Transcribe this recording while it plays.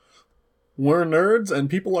We're nerds and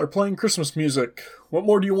people are playing Christmas music. What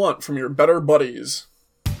more do you want from your better buddies?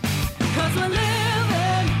 'Cause we're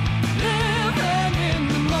living in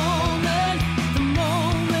the moment. So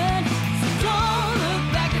don't look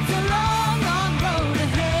back, it's a long, long road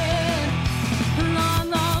ahead. A long,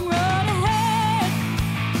 long road ahead.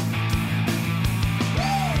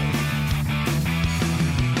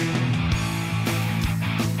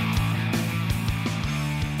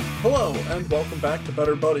 Hello and welcome back to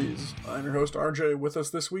Better Buddies. I'm your host RJ. With us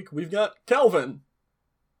this week we've got Calvin.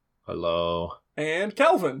 Hello. And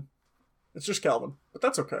Calvin. It's just Calvin, but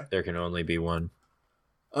that's okay. There can only be one.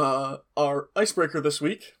 Our icebreaker this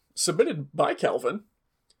week, submitted by Calvin.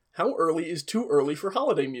 How early is too early for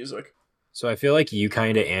holiday music? So I feel like you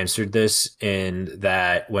kind of answered this in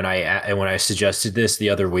that when I suggested this the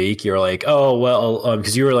other week, you were like, "Oh well,"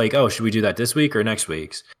 because you were like, "Oh, should we do that this week or next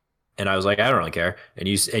week's?" And I was like, "I don't really care." And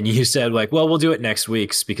you said like, "Well, we'll do it next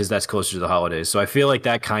week's because that's closer to the holidays." So I feel like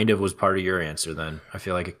that kind of was part of your answer. Then I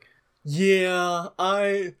feel like, Yeah,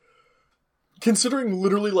 considering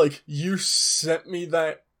literally, like, you sent me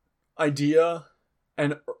that idea,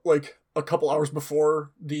 and, like, a couple hours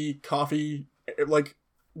before the coffee, like,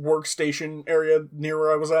 workstation area near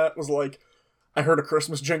where I was at was like, I heard a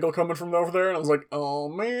Christmas jingle coming from over there, and I was like, oh,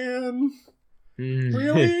 man,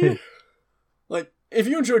 really? Like, if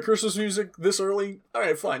you enjoy Christmas music this early,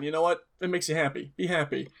 alright, fine, you know what? It makes you happy. Be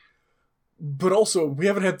happy. But also, we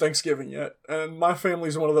haven't had Thanksgiving yet, and my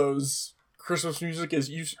family's one of those... Christmas music is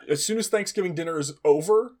as soon as Thanksgiving dinner is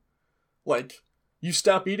over, like, you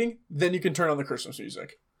stop eating, then you can turn on the Christmas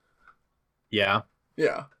music. yeah.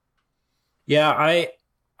 Yeah.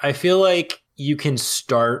 I feel like you can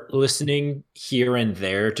start listening here and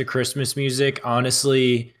there to Christmas music,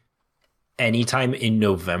 honestly, anytime in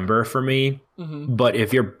November for me. Mm-hmm. But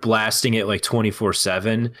if you're blasting it like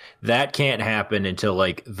 24/7, that can't happen until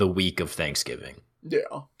like the week of Thanksgiving.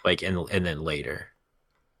 Yeah. Like and then later.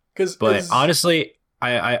 But honestly,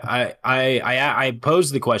 I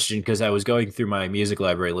posed the question because I was going through my music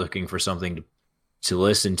library looking for something to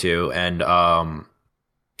listen to, and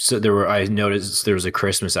so I noticed there was a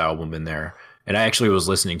Christmas album in there, and I actually was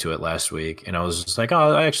listening to it last week, and I was just like,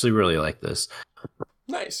 oh, I actually really like this.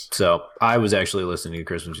 Nice. So I was actually listening to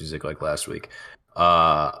Christmas music like last week,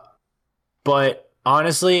 but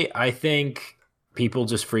honestly, I think people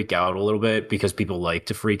just freak out a little bit because people like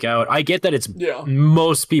to freak out. I get that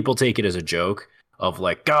most people take it as a joke of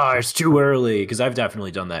like, "God, it's too early," because I've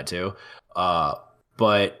definitely done that too.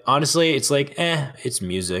 But honestly, it's like, it's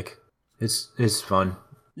music. It's fun.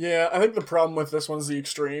 Yeah, I think the problem with this one's the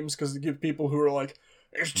extremes, because you give people who are like,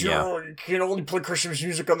 it's too early, you can only play Christmas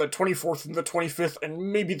music on the 24th and the 25th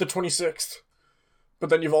and maybe the 26th. But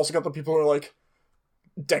then you've also got the people who are like,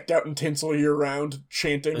 decked out in tinsel year-round,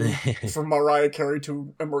 chanting for Mariah Carey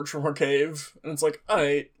to emerge from her cave. And it's like,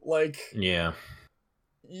 alright, like... Yeah.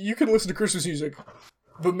 You can listen to Christmas music,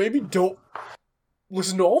 but maybe don't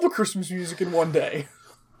listen to all the Christmas music in one day.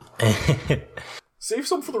 Save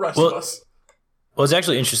some for the rest of us. Well, it's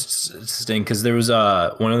actually interesting, because there was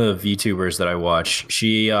one of the VTubers that I watch,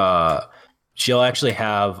 she'll actually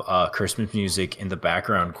have Christmas music in the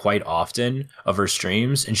background quite often of her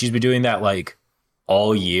streams, and she's been doing that, like,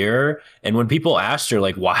 all year. And when people asked her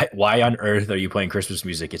like why on earth are you playing Christmas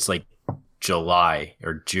music, it's like July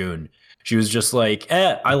or June, she was just like,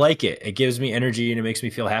 I like it, it gives me energy and it makes me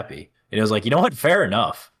feel happy. And it was like, you know what, fair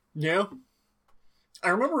enough. Yeah, I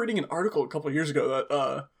remember reading an article a couple of years ago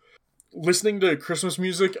that listening to Christmas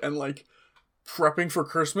music and like prepping for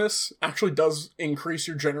Christmas actually does increase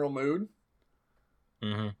your general mood.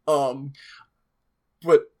 Mm-hmm.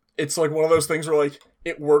 But it's like one of those things where like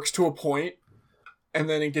it works to a point and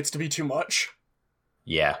then it gets to be too much.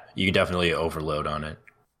 Yeah, you can definitely overload on it.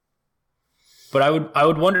 But I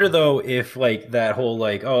would wonder though if like that whole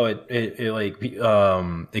like, oh,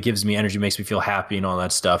 it gives me energy, makes me feel happy and all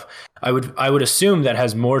that stuff. I would assume that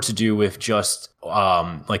has more to do with just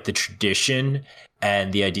like the tradition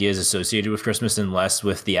and the ideas associated with Christmas and less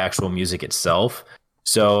with the actual music itself.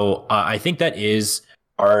 So I think that is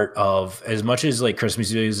part of, as much as like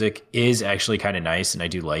Christmas music is actually kind of nice and I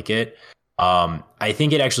do like it. I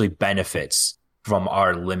think it actually benefits from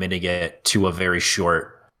our limiting it to a very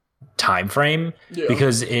short time frame,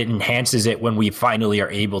 because it enhances it when we finally are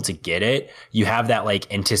able to get it. You have that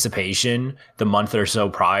like anticipation the month or so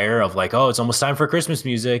prior of like, oh, it's almost time for Christmas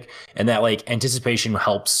music, and that like anticipation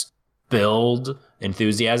helps build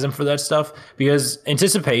enthusiasm for that stuff, because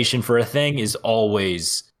anticipation for a thing is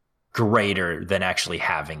always greater than actually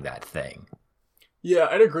having that thing. Yeah,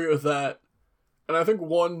 I'd agree with that. And I think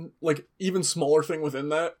one, like, even smaller thing within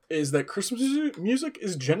that is that Christmas music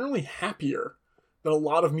is generally happier that a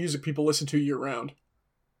lot of music people listen to year round.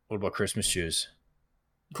 What about Christmas shoes?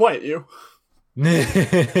 Quiet you.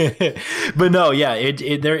 But no, yeah,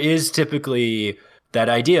 there is typically that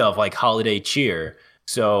idea of like holiday cheer.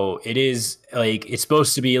 So it is like it's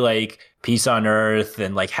supposed to be like peace on earth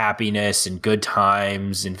and like happiness and good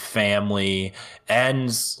times and family, and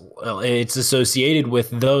it's associated with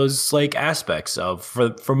those like aspects of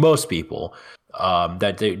for most people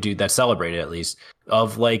that they do that celebrate it, at least,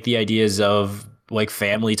 of like the ideas of like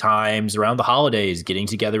family times around the holidays, getting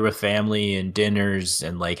together with family and dinners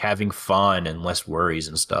and like having fun and less worries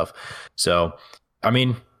and stuff. So, I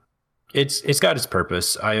mean, it's got its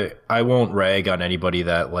purpose. I won't rag on anybody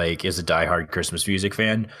that like is a diehard Christmas music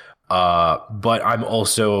fan. But I'm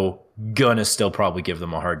also gonna still probably give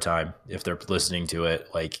them a hard time if they're listening to it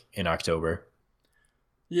like in October.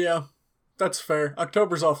 Yeah, that's fair.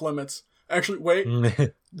 October's off limits. Actually, wait.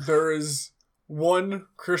 There is one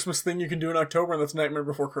Christmas thing you can do in October, and that's Nightmare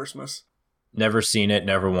Before Christmas. Never seen it,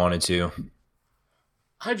 never wanted to.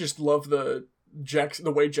 I just love the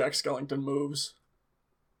way Jack Skellington moves.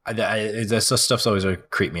 That stuff's always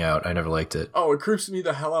creeped me out. I never liked it. Oh, it creeps me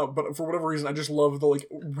the hell out, but for whatever reason, I just love the like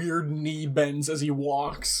weird knee bends as he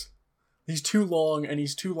walks. He's too long and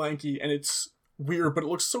he's too lanky, and it's weird, but it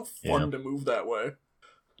looks so fun to move that way.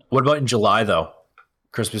 What about in July, though?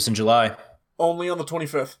 Christmas in July? Only on the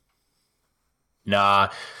 25th. Nah,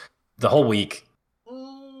 the whole week.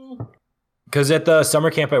 Because at the summer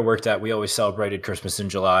camp I worked at, we always celebrated Christmas in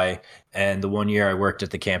July. And the one year I worked at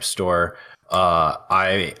the camp store,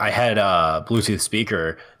 I had a Bluetooth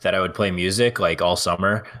speaker that I would play music like all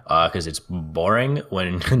summer because it's boring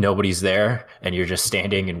when nobody's there and you're just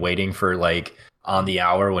standing and waiting for like on the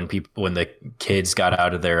hour when the kids got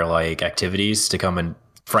out of their like activities to come and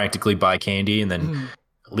frantically buy candy and then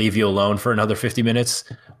leave you alone for another 50 minutes,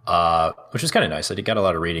 which was kind of nice. I got a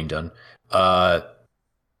lot of reading done.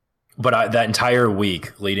 But that entire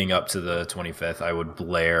week leading up to the 25th, I would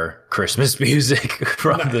blare Christmas music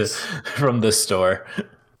from the store.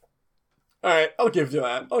 All right, I'll give you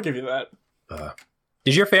that.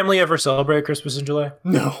 Did your family ever celebrate Christmas in July?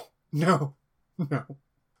 No.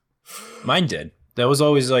 Mine did. That was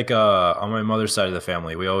always like on my mother's side of the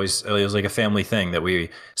family. It was like a family thing that we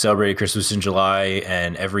celebrated Christmas in July,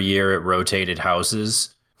 and every year it rotated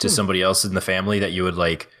houses to somebody else in the family that you would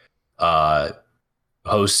like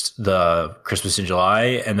host the Christmas in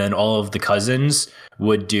July, and then all of the cousins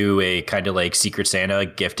would do a kind of like Secret Santa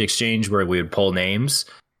gift exchange where we would pull names,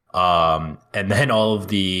 and then all of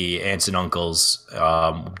the aunts and uncles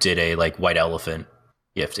did a like white elephant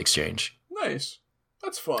gift exchange. Nice.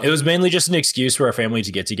 That's fun. It was mainly just an excuse for our family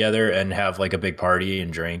to get together and have like a big party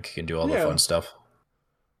and drink and do all the fun stuff.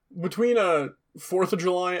 Between 4th of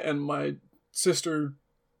July and my sister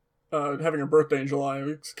having her birthday in July,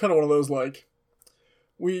 it's kind of one of those like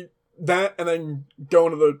that and then going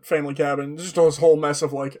to the family cabin, just this whole mess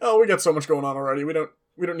of like, oh, we got so much going on already. We don't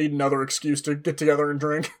need another excuse to get together and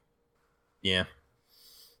drink. Yeah.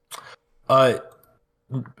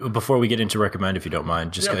 Before we get into recommend, if you don't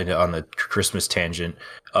mind, just kind of on the Christmas tangent,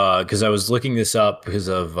 because I was looking this up because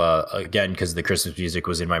of because the Christmas music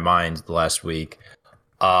was in my mind the last week.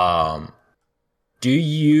 Does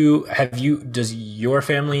your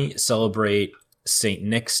family celebrate Saint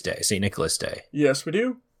Nicholas Day? Yes, we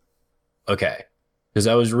do. Okay. Because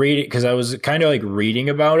I was kind of like reading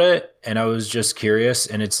about it, and I was just curious,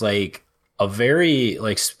 and it's like a very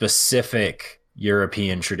like specific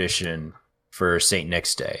European tradition for Saint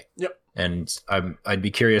Nick's Day. Yep. And I'd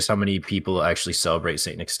be curious how many people actually celebrate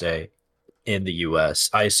Saint Nick's Day in the US.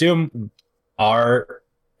 I assume our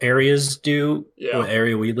areas do, the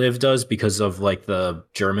area we live does, because of like the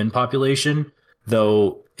German population,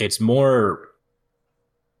 though it's from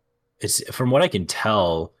what I can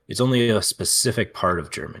tell, it's only a specific part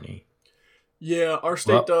of Germany. Yeah, our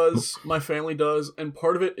state does, my family does, and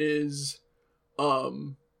part of it is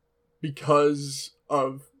because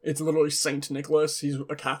of it's literally Saint Nicholas. He's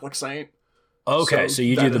a Catholic saint. Okay, so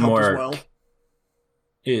you do the more well.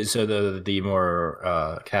 So the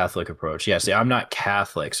more Catholic approach. Yeah, see, I'm not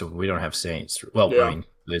Catholic, so we don't have saints. Well, I mean,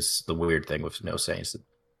 it's the weird thing with no saints.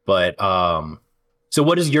 But so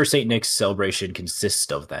what does your Saint Nick's celebration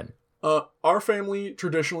consist of then? Our family,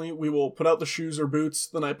 traditionally, we will put out the shoes or boots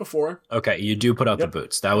the night before. Okay, you do put out the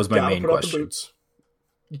boots. That was my main question. Out the boots.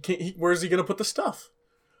 You can't. Where's he going to put the stuff?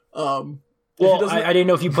 Well, I didn't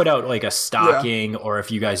know if you put out like a stocking or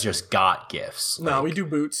if you guys just got gifts. No, we do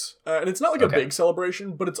boots. And it's not like a big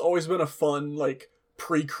celebration, but it's always been a fun like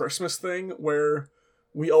pre-Christmas thing where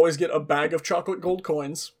we always get a bag of chocolate gold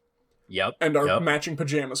coins. Yep. And our matching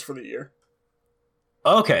pajamas for the year.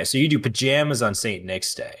 Okay, so you do pajamas on St.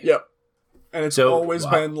 Nick's Day. Yep. And it's So, always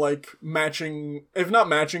been, like, matching, if not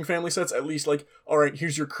matching family sets, at least, like, alright,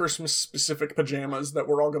 here's your Christmas-specific pajamas that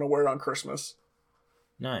we're all gonna wear on Christmas.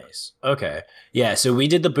 Nice. Okay. Yeah, so we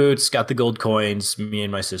did the boots, got the gold coins, me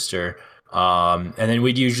and my sister. And then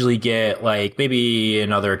we'd usually get like maybe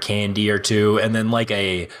another candy or two, and then like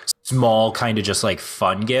a small kind of just like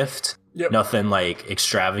fun gift. Yep. Nothing like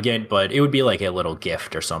extravagant, but it would be like a little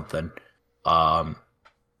gift or something. And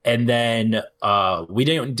then we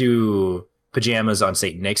didn't do pajamas on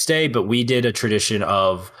St. Nick's Day, but we did a tradition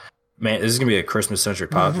of, man, this is gonna be a Christmas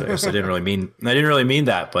centric podcast. I didn't really mean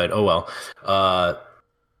that, but oh well.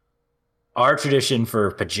 Our tradition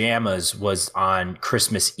for pajamas was on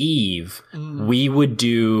Christmas Eve. We would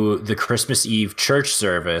do the Christmas Eve church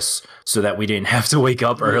service so that we didn't have to wake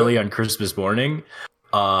up early on Christmas morning,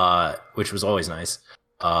 which was always nice.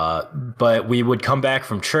 But we would come back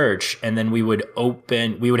from church and then we would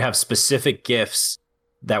have specific gifts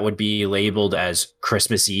that would be labeled as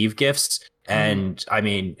Christmas Eve gifts. And I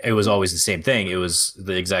mean, it was always the same thing. It was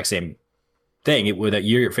the exact same thing that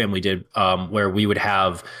your family did, where we would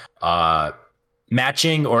have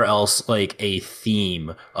matching or else like a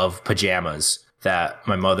theme of pajamas that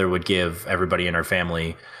my mother would give everybody in our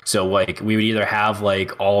family. So like we would either have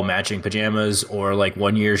like all matching pajamas, or like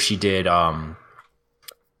one year she did what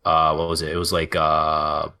was it? It was like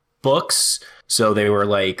books. So they were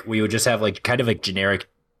like, we would just have like kind of like generic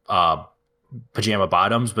pajama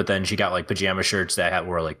bottoms, but then she got like pajama shirts that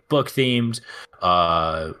were like book themed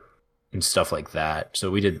and stuff like that.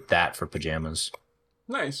 So we did that for pajamas.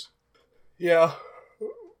 Nice. Yeah.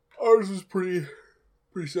 Ours is pretty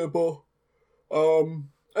simple. And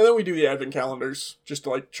then we do the advent calendars. Just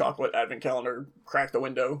like chocolate advent calendar, crack the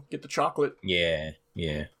window, get the chocolate. Yeah.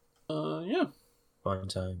 Yeah. Fun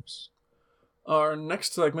times. Our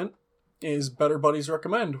next segment is Better Buddies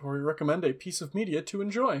Recommend, where we recommend a piece of media to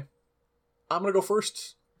enjoy. I'm going to go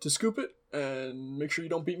first to scoop it, and make sure you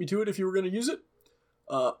don't beat me to it if you were going to use it.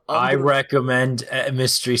 I recommend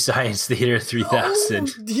Mystery Science Theater 3000.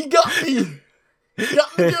 Oh, he got me! He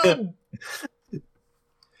got me good!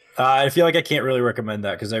 I feel like I can't really recommend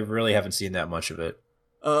that because I really haven't seen that much of it.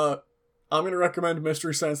 I'm going to recommend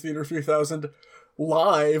Mystery Science Theater 3000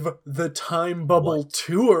 Live, the Time Bubble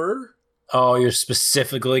Tour. Oh, you're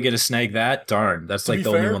specifically going to snag that? Darn, that's like the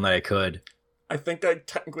only one that I could. I think I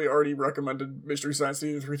technically already recommended Mystery Science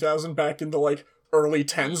Theater 3000 back in the, like, early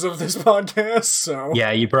 10s of this podcast, so...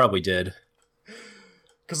 Yeah, you probably did.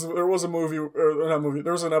 Because there was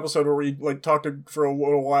there was an episode where we, like, talked for a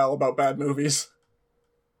little while about bad movies.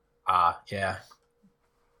 Yeah.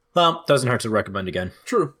 Well, doesn't hurt to recommend again.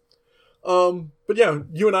 True. But yeah,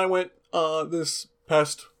 you and I went, this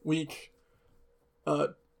past week,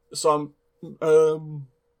 saw,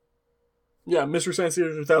 Mystery Science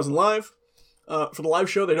Theater 3000 live. For the live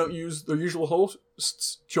show, they don't use their usual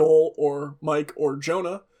hosts, Joel or Mike or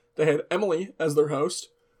Jonah. They had Emily as their host,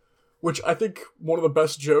 which I think one of the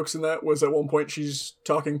best jokes in that was at one point she's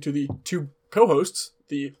talking to the two co-hosts,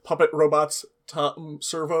 the puppet robots Tom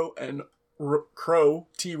Servo and Crow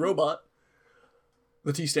T Robot.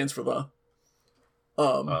 The T stands for the.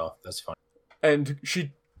 Oh, that's funny. And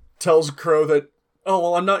she tells Crow that, oh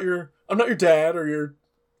well, I'm not your dad or your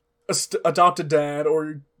adopted dad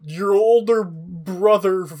or your older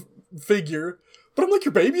brother figure, but I'm like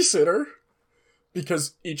your babysitter,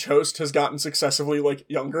 because each host has gotten successively like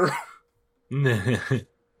younger. Yeah.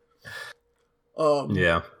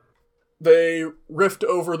 They riffed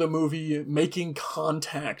over the movie Making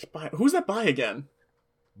Contact by, who's that by again?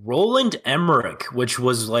 Roland Emmerich, which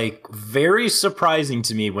was like very surprising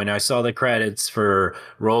to me when I saw the credits for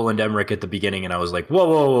Roland Emmerich at the beginning, and I was like,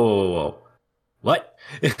 whoa. What?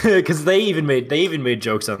 Because they even made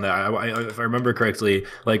jokes on that. If I remember correctly,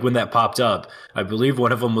 like when that popped up, I believe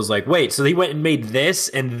one of them was like, "Wait, so he went and made this,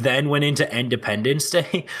 and then went into Independence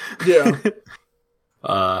Day?" Yeah.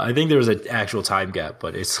 I think there was an actual time gap,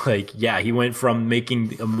 but it's like, yeah, he went from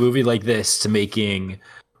making a movie like this to making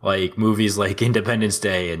like movies like Independence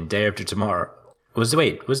Day and Day After Tomorrow. Was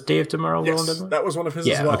Day After Tomorrow? Yes, that was one of his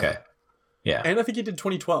as well. Okay. Yeah, and I think he did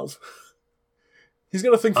 2012. He's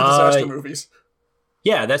got a thing for disaster movies.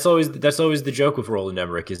 Yeah, that's always the joke with Roland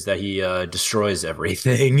Emmerich, is that he destroys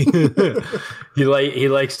everything. he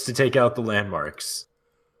likes to take out the landmarks.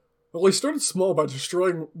 Well, he started small by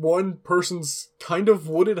destroying one person's kind of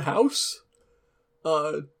wooded house.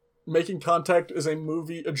 Making Contact is a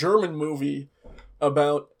German movie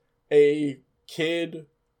about a kid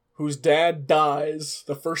whose dad dies.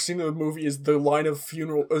 The first scene of the movie is the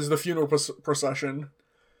funeral procession.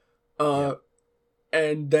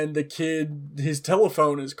 And then the kid, his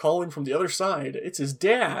telephone is calling from the other side. It's his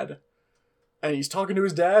dad. and he's talking to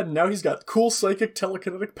his dad, and now he's got cool psychic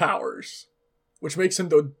telekinetic powers, which makes him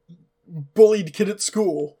the bullied kid at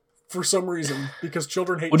school for some reason, because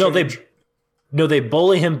children hate change. They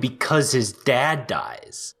bully him because his dad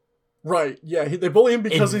dies. Right, yeah, they bully him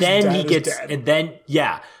because his dad is dead. And then,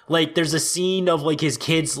 yeah, like, there's a scene of, like, these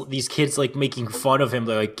kids, like, making fun of him.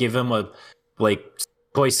 They, like, give him a, like,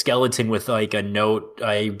 toy skeleton with, like, a note.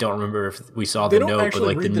 I don't remember if we saw the note. They don't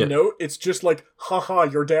actually read the note. It's just like, haha,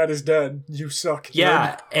 your dad is dead. You suck.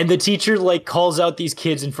 Yeah, and the teacher, like, calls out these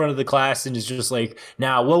kids in front of the class and is just like,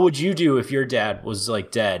 now, what would you do if your dad was, like,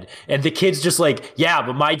 dead? And the kid's just like, yeah,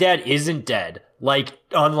 but my dad isn't dead. Like,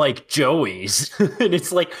 unlike Joey's. And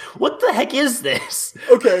it's like, what the heck is this?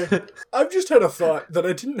 Okay, I've just had a thought that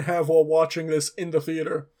I didn't have while watching this in the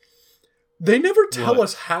theater. They never tell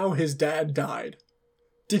us how his dad died.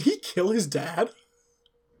 Did he kill his dad?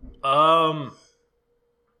 No,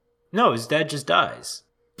 his dad just dies.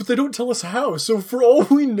 But they don't tell us how, so for all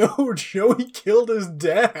we know, Joey killed his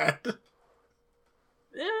dad.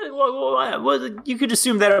 Well, you could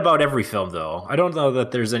assume that about every film, though. I don't know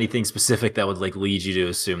that there's anything specific that would, like, lead you to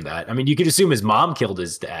assume that. I mean, you could assume his mom killed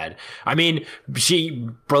his dad. I mean, she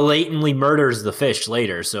blatantly murders the fish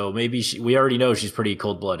later, so maybe we already know she's pretty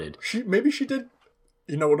cold-blooded. Maybe she did.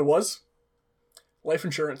 You know what it was? Life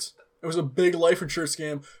insurance. It was a big life insurance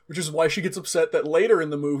scam, which is why she gets upset that later in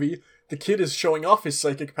the movie, the kid is showing off his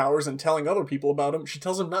psychic powers and telling other people about him. She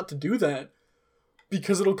tells him not to do that,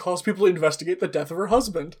 because it'll cause people to investigate the death of her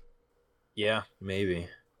husband. Yeah, maybe.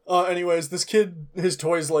 Anyways, this kid, his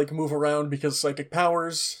toys, like, move around because psychic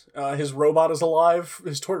powers. His robot is alive.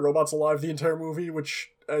 His toy robot's alive the entire movie, which,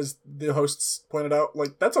 as the hosts pointed out,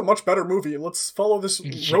 like, that's a much better movie. Let's follow this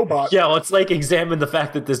robot. Yeah, let's, like, examine the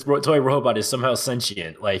fact that this toy robot is somehow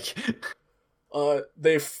sentient. Like...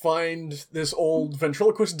 They find this old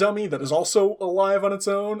ventriloquist dummy that is also alive on its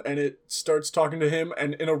own, and it starts talking to him,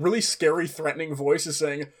 and in a really scary, threatening voice is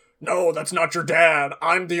saying, "No, that's not your dad.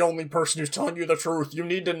 I'm the only person who's telling you the truth. You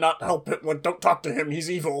need to not help him. Like, don't talk to him. He's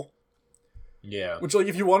evil." Yeah. Which, like,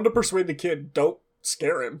 if you wanted to persuade the kid, don't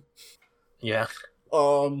scare him. Yeah.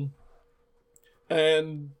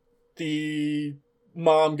 And the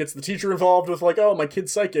mom gets the teacher involved with, like, oh, my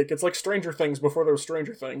kid's psychic. It's like Stranger Things before there was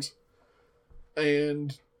Stranger Things.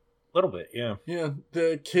 And a little bit, yeah. Yeah,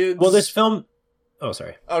 the kids... Well, this film... Oh,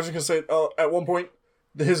 sorry. I was just gonna say, at one point,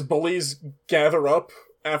 his bullies gather up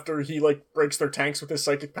after he, like, breaks their tanks with his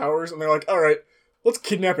psychic powers, and they're like, alright, let's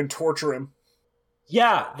kidnap and torture him.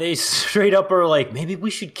 Yeah, they straight up are like, maybe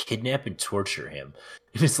we should kidnap and torture him.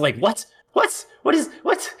 And it's like, what? What?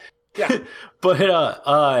 What? Yeah.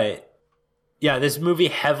 But, yeah, this movie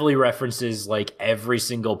heavily references, like, every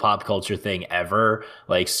single pop culture thing ever.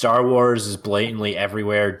 Like, Star Wars is blatantly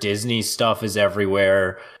everywhere. Disney stuff is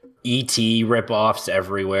everywhere. E.T. ripoffs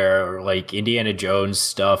everywhere. Like, Indiana Jones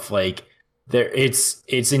stuff. Like, it's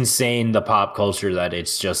insane, the pop culture that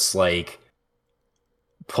it's just, like,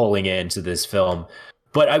 pulling into this film.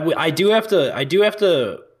 But I do have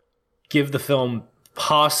to give the film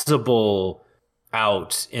possible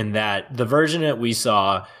out in that the version that we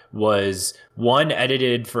saw was 1,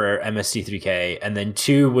 edited for MST3K, and then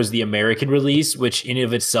 2 was the American release, which in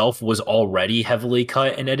of itself was already heavily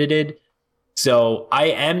cut and edited. So I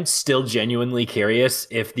am still genuinely curious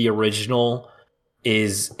if the original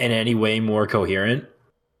is in any way more coherent.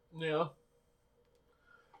 Yeah.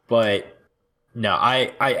 But no,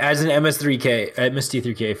 I as an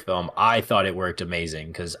MST3K film, I thought it worked amazing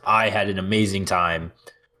because I had an amazing time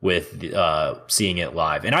with seeing it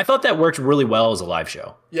live, and I thought that worked really well as a live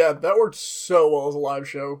show. Yeah, that worked so well as a live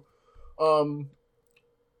show.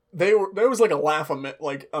 There was like a laugh a minute.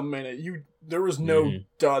 There was no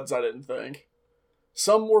duds. I didn't think.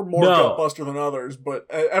 Some were more gutbuster than others, but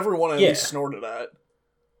everyone at least snorted at.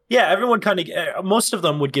 Yeah, everyone kind of, most of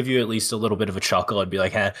them would give you at least a little bit of a chuckle and be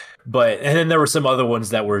like, "Huh," and then there were some other ones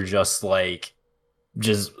that were just like.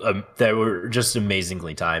 That were just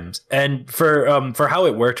amazingly timed. And for how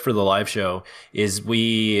it worked for the live show is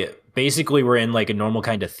we basically were in like a normal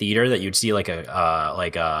kind of theater that you'd see like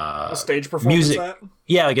a stage performance at?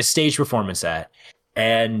 Yeah, like a stage performance at.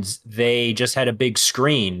 And they just had a big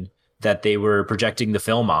screen that they were projecting the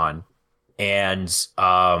film on. And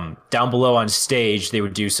down below on stage, they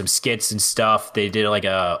would do some skits and stuff. They did like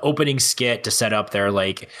a opening skit to set up their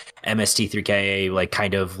like MST3K like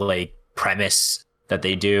kind of like premise that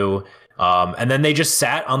they do. And then they just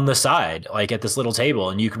sat on the side, like at this little table,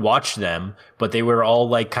 and you could watch them, but they were all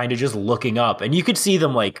like kind of just looking up, and you could see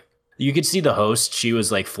them like, you could see the host, she was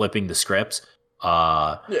like flipping the script.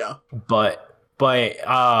 Yeah,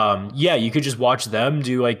 you could just watch them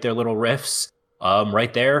do like their little riffs.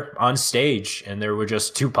 right there on stage, and there were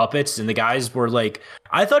just two puppets, and the guys were like,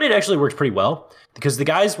 I thought it actually worked pretty well because the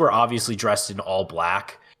guys were obviously dressed in all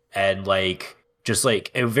black and like just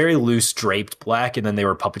like a very loose draped black, and then they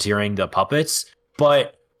were puppeteering the puppets,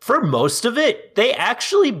 but for most of it, they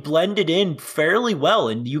actually blended in fairly well,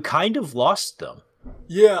 and you kind of lost them.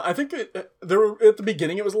 Yeah, I think there were, at the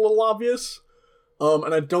beginning it was a little obvious,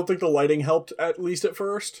 and I don't think the lighting helped, at least at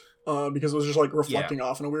first, because it was just like reflecting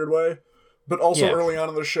off in a weird way. But also early on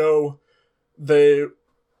in the show,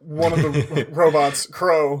 one of the robots,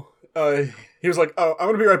 Crow, he was like, "Oh, I'm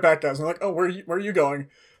gonna be right back, guys." And I'm like, "Oh, where are you going?"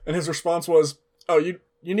 And his response was, "Oh, you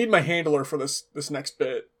need my handler for this next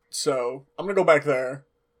bit, so I'm gonna go back there.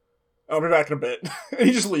 I'll be back in a bit." And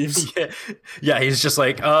he just leaves. Yeah, he's just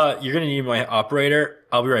like, you're gonna need my operator.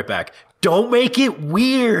 I'll be right back. Don't make it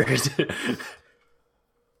weird.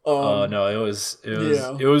 Oh no, it was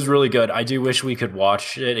really good. I do wish we could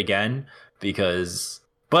watch it again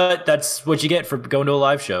but that's what you get for going to a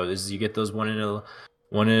live show, is you get those one in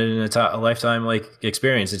a lifetime like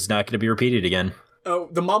experience. It's not going to be repeated again. Oh,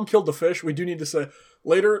 the mom killed the fish. We do need to say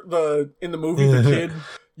later in the movie, the kid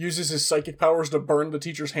uses his psychic powers to burn the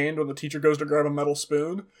teacher's hand when the teacher goes to grab a metal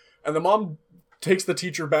spoon, and the mom takes the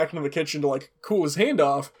teacher back into the kitchen to like cool his hand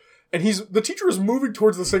off, and the teacher is moving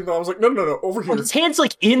towards the sink, and I was like, no, over here. His hand's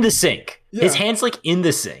like in the sink. Yeah. His hand's like in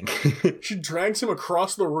the sink. She drags him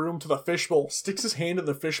across the room to the fishbowl, sticks his hand in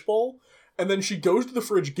the fishbowl, and then she goes to the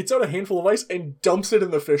fridge, gets out a handful of ice, and dumps it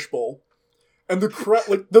in the fishbowl. And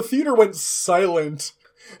the theater went silent.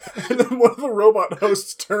 And then one of the robot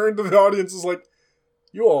hosts turned to the audience and was like,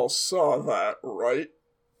 "You all saw that, right?"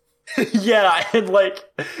 Yeah, and like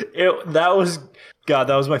that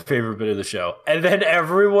was my favorite bit of the show. And then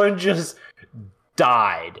everyone just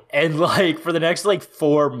died, and like for the next like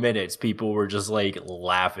 4 minutes, people were just like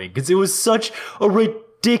laughing because it was such a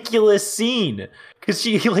ridiculous scene. Because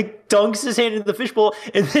she like dunks his hand in the fishbowl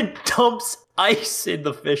and then dumps ice in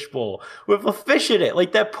the fishbowl with a fish in it,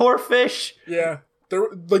 like that poor fish. Yeah.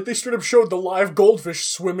 They straight up showed the live goldfish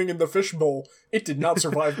swimming in the fishbowl. It did not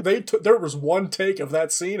survive. There was one take of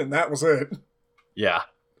that scene, and that was it. Yeah.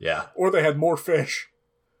 Or they had more fish.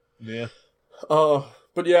 Yeah.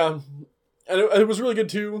 But yeah, and it was really good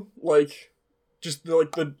too. Like, just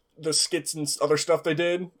like the skits and other stuff they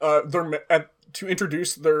did. To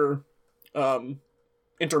introduce their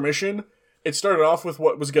intermission, it started off with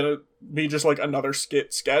what was gonna be just like another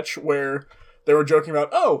sketch where they were joking about,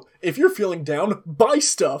 "Oh, if you're feeling down, buy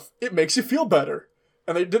stuff. It makes you feel better."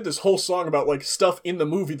 And they did this whole song about like stuff in the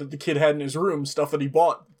movie that the kid had in his room, stuff that he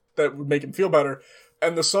bought that would make him feel better.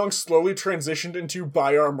 And the song slowly transitioned into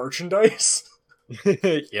 "buy our merchandise."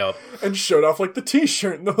 Yep. And showed off like the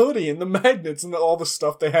t-shirt and the hoodie and the magnets and all the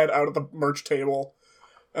stuff they had out of the merch table.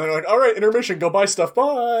 And they're like, "All right, intermission, go buy stuff,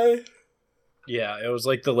 bye." Yeah, it was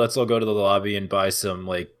like let's all go to the lobby and buy some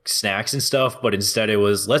like snacks and stuff, but instead it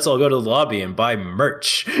was let's all go to the lobby and buy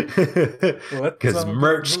merch. Because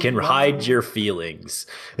merch can hide your feelings.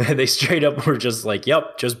 And they straight up were just like,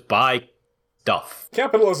 "Yep, just buy stuff."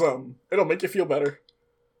 Capitalism. It'll make you feel better.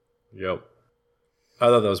 Yep. I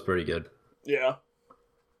thought that was pretty good. Yeah.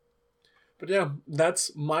 But yeah,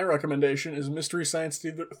 that's my recommendation, is Mystery Science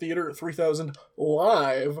Theater 3000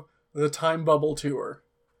 Live, the Time Bubble Tour.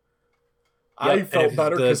 I felt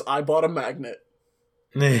better because I bought a magnet.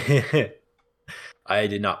 I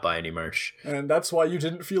did not buy any merch. And that's why you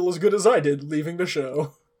didn't feel as good as I did leaving the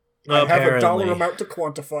show. Apparently. I have a dollar amount to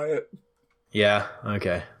quantify it. Yeah,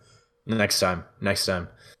 okay. Next time.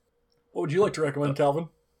 What would you like to recommend, Calvin?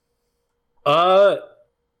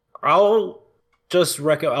 I'll just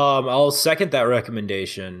I'll second that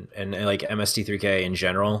recommendation, and like MST3K in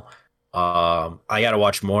general. I gotta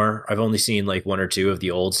watch more. I've only seen like 1 or 2 of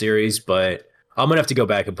the old series, but I'm gonna have to go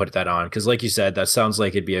back and put that on because, like you said, that sounds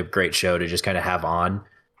like it'd be a great show to just kind of have on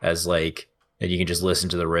as like, and you can just listen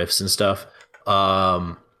to the riffs and stuff.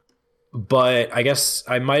 But I guess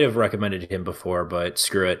I might have recommended him before, but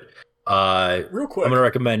screw it. Real quick, I'm gonna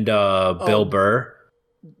recommend Bill Burr.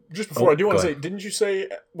 Just before, I do want to say, didn't you say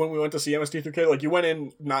when we went to see MST3K, like you went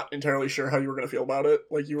in not entirely sure how you were going to feel about it?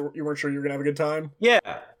 Like you weren't sure you were going to have a good time? Yeah.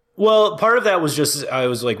 Well, part of that was just I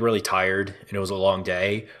was like really tired and it was a long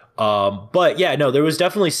day. But yeah, no, there was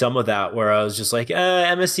definitely some of that where I was just like,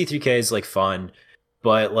 MST3K is like fun,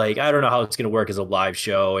 but like I don't know how it's going to work as a live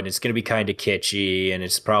show, and it's going to be kind of kitschy, and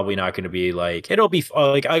it's probably not going to be like it'll be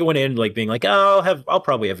like I went in like being like, oh, I'll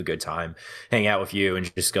probably have a good time, hang out with you,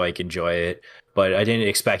 and just like enjoy it. But I didn't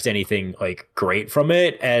expect anything like great from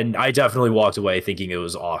it, and I definitely walked away thinking it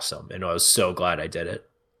was awesome, and I was so glad I did it.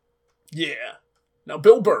 Yeah. Now,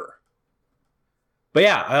 Bill Burr. But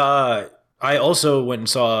yeah, I also went and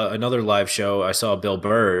saw another live show. I saw Bill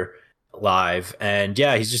Burr live, and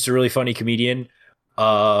yeah, he's just a really funny comedian.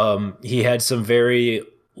 He had some very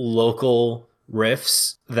local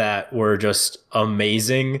riffs that were just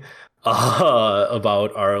amazing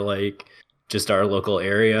about our like just our local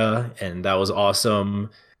area, and that was awesome.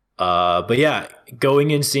 But yeah,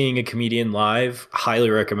 going and seeing a comedian live, highly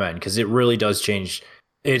recommend because it really does change.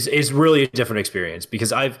 It's really a different experience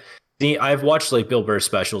because I've watched like Bill Burr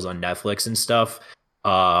specials on Netflix and stuff,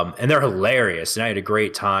 and they're hilarious, and I had a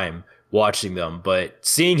great time watching them. But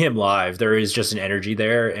seeing him live, there is just an energy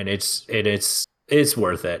there, and it's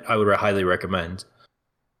worth it. I would highly recommend.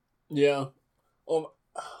 Yeah.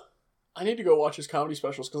 I need to go watch his comedy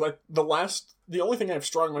specials because the only thing I have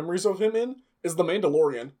strong memories of him in is The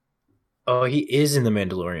Mandalorian, Oh, he is in The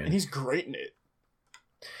and Mandalorian. he's great in it.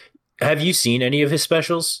 Have you seen any of his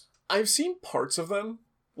specials? I've seen parts of them.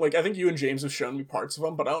 Like, I think you and James have shown me parts of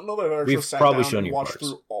them, but I don't know that I've actually We've sat probably down shown and you watched parts.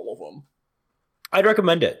 through all of them. I'd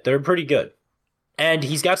recommend it. They're pretty good. And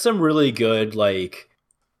he's got some really good like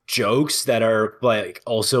jokes that are like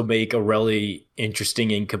also make a really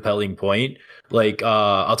interesting and compelling point. Like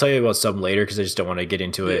I'll tell you about some later because I just don't want to get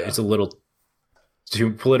into it. Yeah. It's a little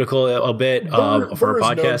too political a bit Burr for a is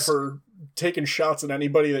known podcast. for taking shots at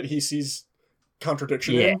anybody that he sees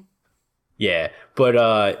contradiction Yeah. in. Yeah,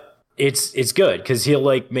 but it's good because he'll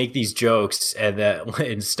like make these jokes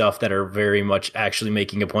and stuff that are very much actually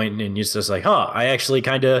making a point, and you're just like, huh, I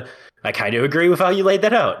kind of agree with how you laid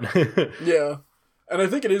that out. Yeah. And I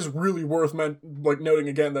think it is really worth noting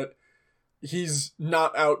again that he's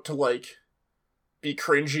not out to like be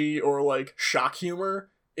cringy or like shock humor.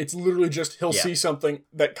 It's literally just he'll Yeah. see something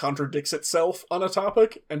that contradicts itself on a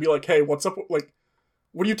topic and be like, "Hey, what's up? Like,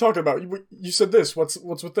 what are you talking about? You said this. What's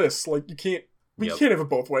with this? Like, you can't Yep. have it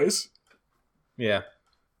both ways." Yeah.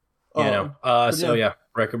 Yeah, no. but So yeah,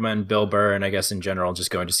 recommend Bill Burr, and I guess in general, just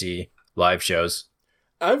going to see live shows.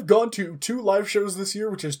 I've gone to 2 live shows this year,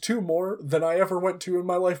 which is 2 more than I ever went to in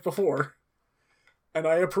my life before. And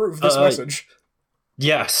I approve this message.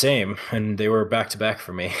 Yeah, same. And they were back to back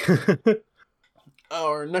for me.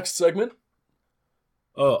 Our next segment.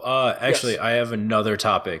 Actually, Yes. I have another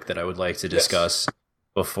topic that I would like to discuss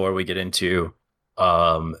before we get into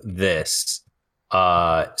this.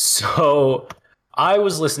 So I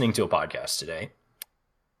was listening to a podcast today,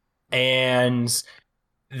 and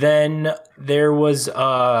then there was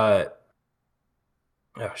oh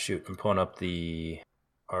shoot, I'm pulling up the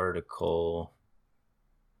article.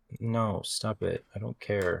 No, stop it. I don't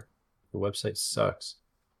care. The website sucks.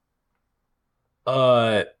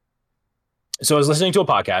 So I was listening to a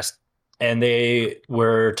podcast, and they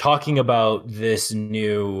were talking about this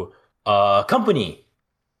new company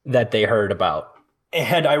that they heard about.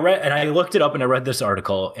 And I looked it up, and I read this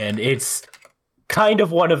article, and it's kind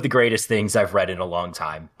of one of the greatest things I've read in a long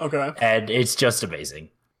time. Okay. And it's just amazing.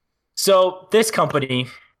 So this company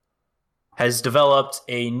has developed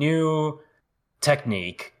a new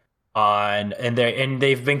technique and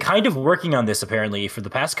they've been kind of working on this apparently for the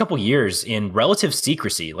past couple years in relative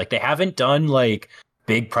secrecy. Like they haven't done like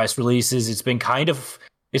big press releases. It's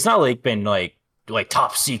not like been like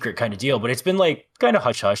top secret kind of deal, but it's been like kind of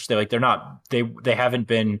hush hush. They haven't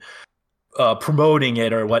been promoting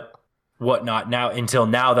it or whatnot now until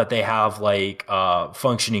now that they have like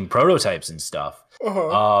functioning prototypes and stuff.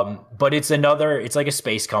 Uh-huh. But it's like a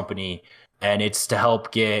space company, and it's to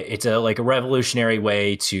help it's a revolutionary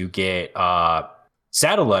way to get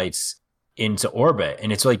satellites into orbit,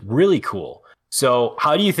 and it's like really cool. So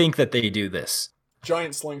how do you think that they do this?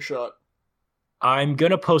 Giant slingshot. I'm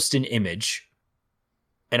gonna post an image,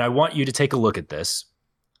 and I want you to take a look at this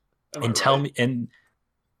Am I and tell right? me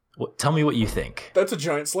tell me what you think. That's a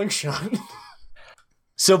giant slingshot.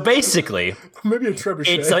 So basically, Maybe a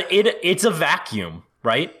trebuchet. it's a vacuum,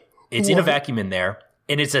 right? It's in a What? vacuum in there,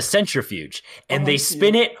 and it's a centrifuge, and Oh, I they see.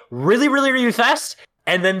 spin it really, really, really fast,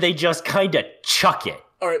 and then they just kind of chuck it.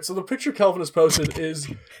 All right, so the picture Calvin has posted is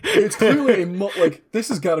it's clearly this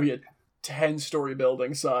has got to be a 10-story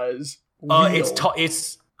building size. It's wheel. tall.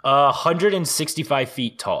 It's 165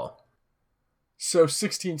 feet tall. So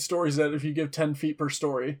 16 stories that if you give 10 feet per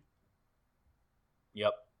story.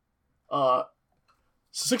 Yep.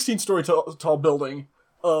 16-story tall building.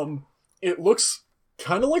 It looks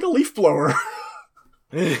kind of like a leaf blower.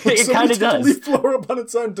 It Somebody kind of took a does. leaf blower up on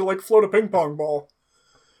its end to float a ping pong ball,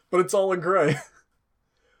 but it's all in gray.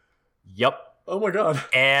 Yep. Oh my god!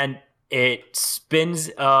 And it spins.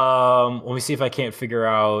 Let me see if I can't figure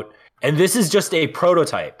out. And this is just a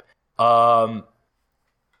prototype. So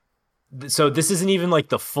this isn't even like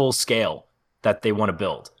the full scale that they want to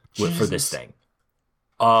build for this Jesus. thing.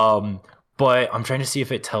 but I'm trying to see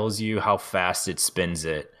if it tells you how fast it spins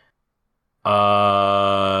it. It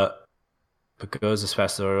goes as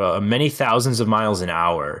fast as many thousands of miles an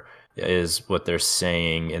hour is what they're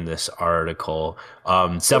saying in this article.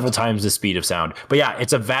 Several times the speed of sound. But yeah,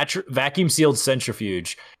 it's a vacuum sealed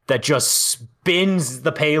centrifuge that just spins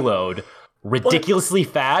the payload ridiculously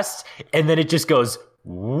fast, and then it just goes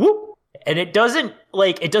whoop, and it doesn't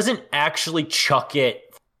actually chuck it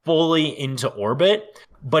fully into orbit,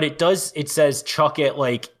 but it says chuck it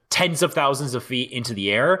like tens of thousands of feet into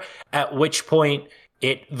the air, at which point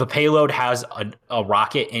the payload has a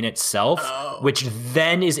rocket in itself, which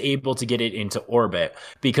then is able to get it into orbit.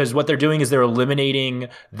 Because what they're doing is they're eliminating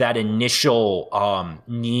that initial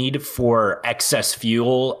need for excess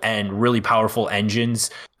fuel and really powerful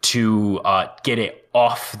engines to get it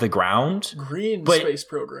off the ground. Green space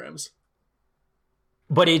programs.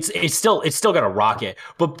 But it's still got a rocket.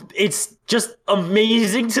 But it's just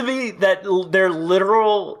amazing to me that their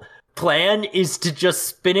literal plan is to just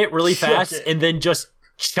spin it really fast and then just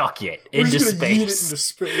chuck it into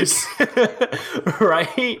space.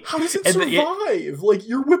 Right? How does it survive? Like,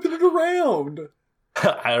 you're whipping it around.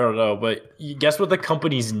 I don't know, but guess what the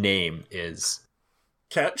company's name is?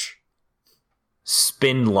 Catch?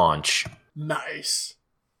 Spin Launch. Nice.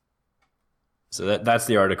 So that's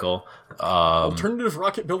the article. Alternative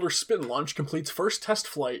rocket builder Spin Launch completes first test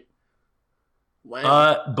flight.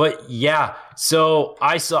 Wow. But yeah, so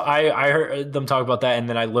I heard them talk about that, and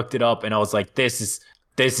then I looked it up, and I was like, this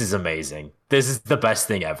is amazing. This is the best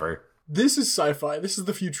thing ever. This is sci-fi. This is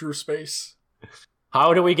the future of space.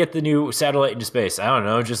 How do we get the new satellite into space? I don't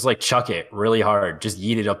know. Just like chuck it really hard. Just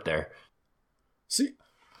yeet it up there. See,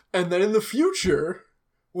 and then in the future,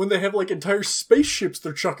 when they have like entire spaceships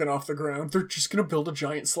they're chucking off the ground, they're just gonna build a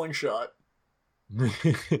giant slingshot.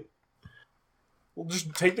 We'll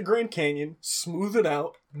just take the Grand Canyon, smooth it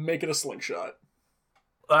out, make it a slingshot.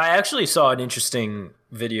 I actually saw an interesting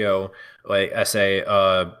video, essay,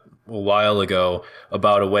 a while ago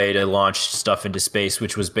about a way to launch stuff into space,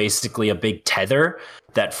 which was basically a big tether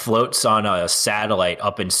that floats on a satellite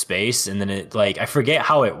up in space, and then it, I forget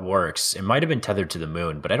how it works. It might have been tethered to the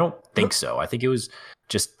moon, but I don't think so. I think it was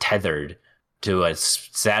just tethered to a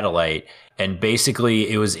satellite, and basically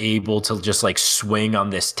it was able to just swing on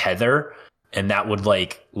this tether, and that would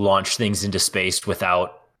launch things into space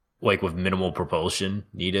without with minimal propulsion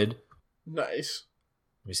needed. Nice.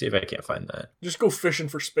 Let me see if I can't find that. Just go fishing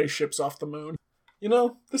for spaceships off the moon. You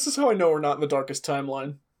know, this is how I know we're not in the darkest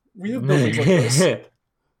timeline. We have buildings like this.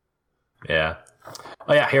 Yeah.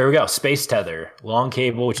 Oh yeah, here we go. Space tether. Long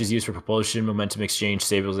cable, which is used for propulsion, momentum exchange,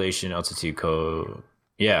 stabilization, altitude code.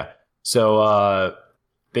 Yeah. So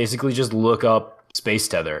basically just look up space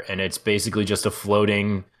tether, and it's basically just a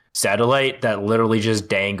floating satellite that literally just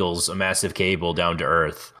dangles a massive cable down to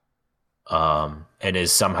Earth. And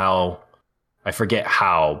is somehow, I forget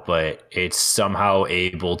how, but it's somehow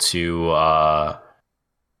able to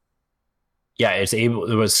it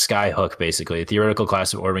was Skyhook, basically. A theoretical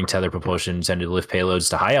class of orbiting tether propulsion intended to lift payloads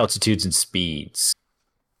to high altitudes and speeds.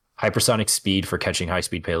 Hypersonic speed for catching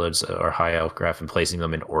high-speed payloads or high aircraft and placing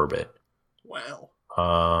them in orbit. Wow.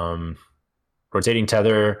 Rotating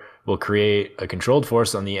tether will create a controlled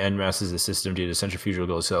force on the end masses of the system due to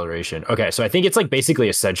centrifugal acceleration. Okay, so I think it's basically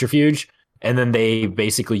a centrifuge, and then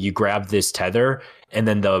you grab this tether, and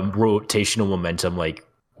then the rotational momentum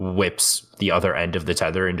whips the other end of the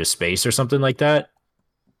tether into space or something like that.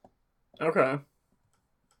 Okay.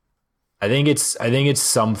 I think it's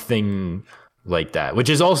something like that, which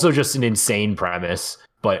is also just an insane premise,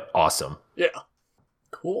 but awesome. Yeah.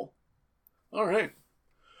 Cool. All right.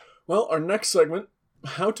 Well, our next segment,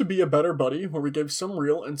 How to Be a Better Buddy, where we give some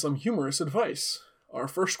real and some humorous advice. Our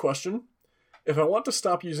first question, if I want to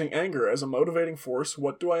stop using anger as a motivating force,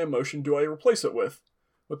 what emotion do I replace it with?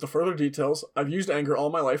 With the further details, I've used anger all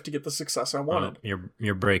my life to get the success I wanted.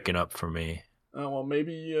 You're breaking up for me. Well,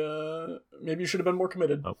 maybe you should have been more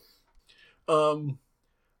committed. Oh.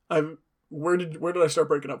 Where did I start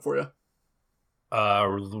breaking up for you?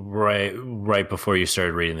 Right before you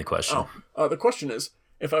started reading the question. The question is,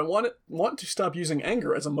 if I want to stop using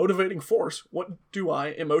anger as a motivating force, what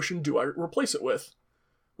emotion do I replace it with?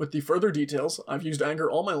 With the further details, I've used anger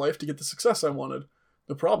all my life to get the success I wanted.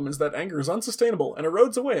 The problem is that anger is unsustainable and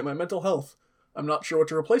erodes away at my mental health. I'm not sure what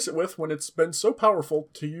to replace it with when it's been so powerful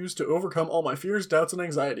to use to overcome all my fears, doubts, and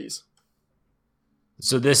anxieties.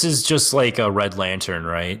 So this is just like a Red Lantern,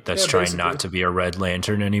 right? That's trying basically not to be a Red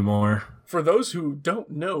Lantern anymore. For those who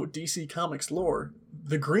don't know DC Comics lore,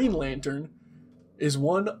 the Green Lantern is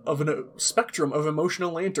one of a spectrum of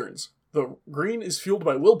emotional lanterns. The green is fueled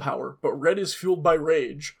by willpower, but red is fueled by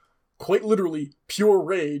rage. Quite literally, pure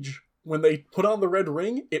rage when they put on the red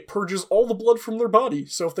ring, it purges all the blood from their body.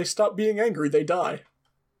 So if they stop being angry, they die.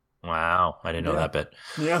 Wow, I didn't know that bit.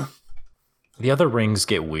 Yeah. The other rings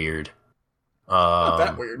get weird. Not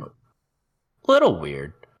that weird. Little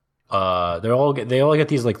weird. They all get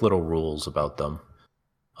these like little rules about them.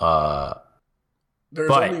 There's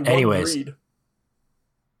but only one anyways. greed.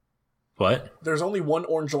 What? There's only one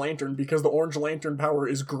Orange Lantern because the Orange Lantern power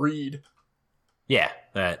is greed. Yeah,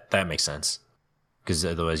 that makes sense. Because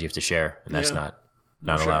otherwise you have to share, and that's Yeah.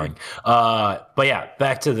 not Sure. allowing. But yeah,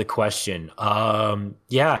 back to the question.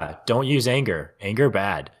 Yeah, don't use anger. Anger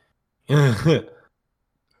bad.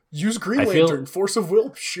 Use Green I feel- Lantern, force of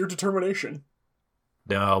will, sheer determination.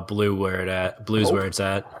 No, blue's where Hope? it's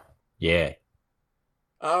at. Yeah.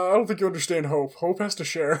 I don't think you understand Hope. Hope has to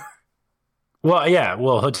share. Well, yeah.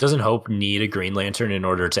 Well, doesn't Hope need a Green Lantern in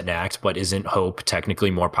order to enact? But isn't Hope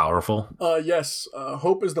technically more powerful? Yes,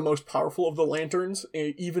 Hope is the most powerful of the lanterns.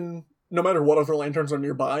 Even no matter what other lanterns are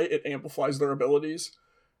nearby, it amplifies their abilities.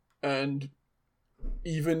 And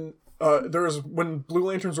even when Blue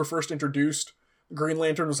Lanterns were first introduced, Green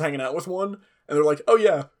Lantern was hanging out with one, and they're like, "Oh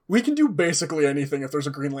yeah, we can do basically anything if there's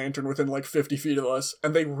a Green Lantern within like 50 feet of us."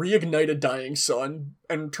 And they reignite a dying sun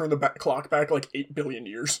and turn the clock back like 8 billion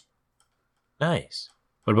years. Nice.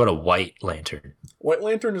 What about a White Lantern? White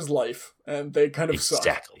Lantern is life, and they kind of suck.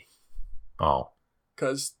 Exactly. Oh.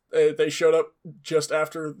 Because they showed up just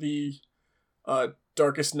after the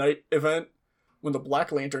Darkest Night event when the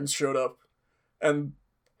Black Lanterns showed up. And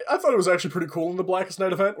I thought it was actually pretty cool in the Blackest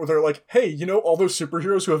Night event where they're like, "Hey, you know all those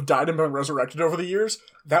superheroes who have died and been resurrected over the years?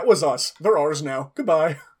 That was us. They're ours now.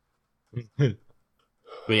 Goodbye."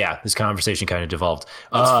 But yeah, this conversation kind of devolved.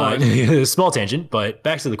 That's fine. Small tangent, but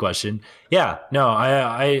back to the question. Yeah, no,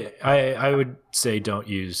 I would say don't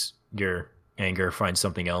use your anger. Find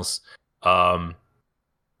something else. I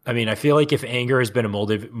mean, I feel like if anger has been a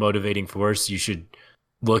motivating force, you should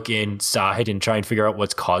look inside and try and figure out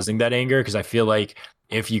what's causing that anger. Because I feel like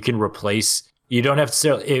if you can you don't have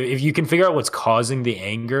to. If you can figure out what's causing the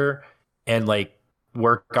anger and like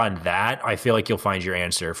work on that, I feel like you'll find your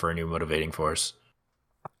answer for a new motivating force.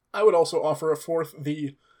 I would also offer a fourth,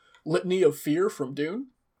 the Litany of Fear from Dune.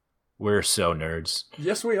 We're so nerds.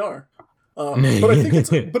 Yes, we are. But I think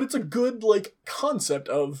it's a good like concept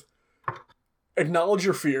of acknowledge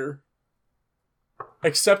your fear,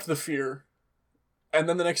 accept the fear, and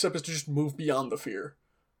then the next step is to just move beyond the fear.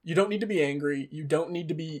 You don't need to be angry. You don't even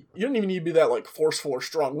need to be that like forceful or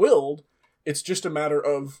strong-willed. It's just a matter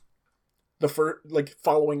of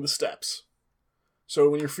following the steps. So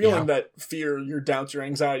when you're feeling that fear, your doubts, your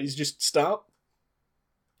anxieties, just stop,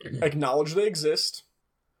 acknowledge they exist,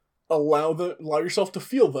 allow yourself to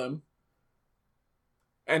feel them,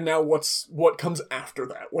 and now what comes after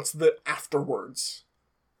that? What's the afterwards?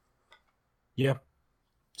 Yeah.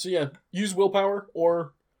 So yeah, use willpower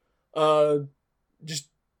or just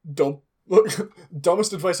don't look.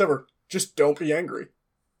 Dumbest advice ever. Just don't be angry.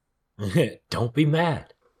 Don't be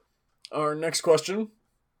mad. Our next question.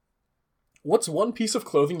 What's one piece of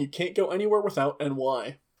clothing you can't go anywhere without, and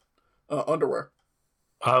why? Underwear.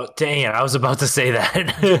 Oh, dang it. I was about to say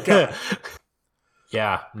that.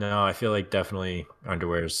 Yeah, no, I feel like definitely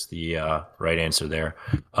underwear's the right answer there.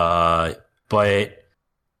 But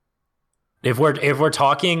if we're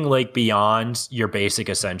talking like beyond your basic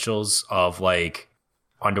essentials of like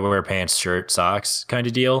underwear, pants, shirt, socks kind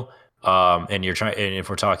of deal, and if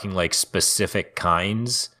we're talking like specific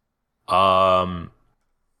kinds,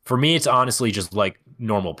 for me, it's honestly just like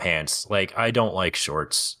normal pants. Like, I don't like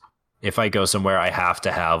shorts. If I go somewhere, I have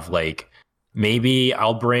to have like, maybe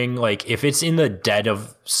I'll bring like, if it's in the dead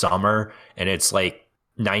of summer and it's like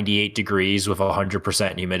 98 degrees with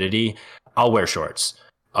 100% humidity, I'll wear shorts.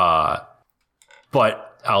 But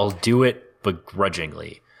I'll do it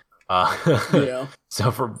begrudgingly. Yeah.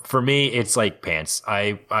 So for me, it's like pants.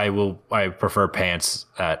 I prefer pants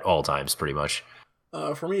at all times, pretty much.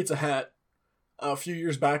 For me, it's a hat. A few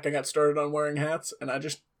years back, I got started on wearing hats, and I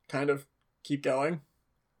just kind of keep going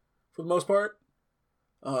for the most part.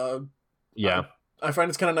 Yeah. I find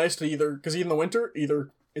it's kind of nice to because in the winter, either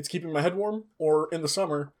it's keeping my head warm, or in the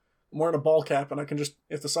summer, I'm wearing a ball cap, and I can just,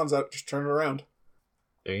 if the sun's out, just turn it around.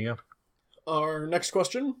 There you go. Our next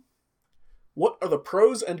question. What are the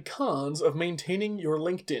pros and cons of maintaining your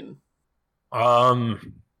LinkedIn?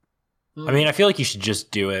 I mean, I feel like you should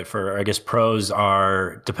just do it for, I guess pros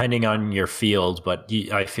are depending on your field, but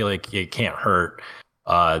I feel like it can't hurt.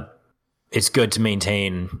 It's good to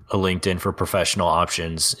maintain a LinkedIn for professional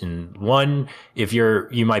options. And one, if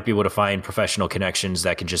you might be able to find professional connections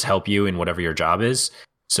that can just help you in whatever your job is.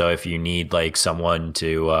 So if you need like someone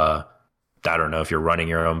to I don't know if you're running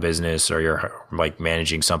your own business or you're like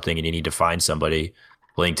managing something and you need to find somebody,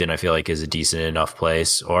 LinkedIn I feel like is a decent enough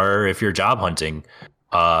place. Or if you're job hunting,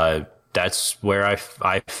 that's where I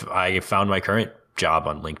found my current job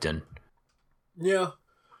on LinkedIn. Yeah.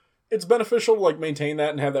 It's beneficial to like maintain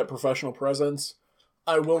that and have that professional presence.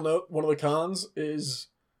 I will note one of the cons is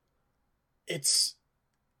it's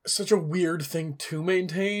such a weird thing to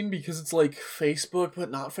maintain because it's like Facebook but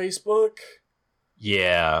not Facebook.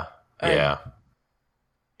 Yeah. Yeah.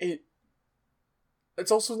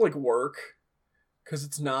 It's also like work because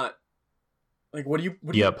it's not like what do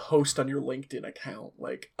you post on your LinkedIn account?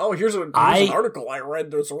 Like, oh, here's an article I read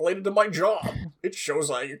that's related to my job. It shows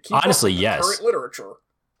I keep honestly, up with yes, current literature.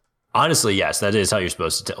 Honestly, yes, that is how you're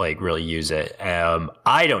supposed to like really use it.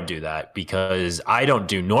 I don't do that because I don't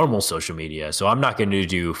do normal social media, so I'm not going to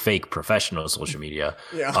do fake professional social media.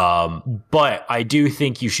 Yeah. But I do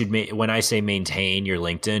think you should when I say maintain your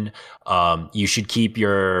LinkedIn, you should keep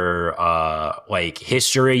your like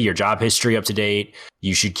history, your job history up to date.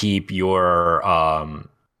 You should keep your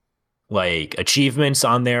like achievements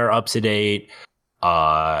on there up to date.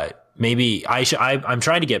 Maybe I'm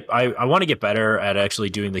trying to get, I want to get better at actually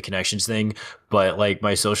doing the connections thing, but like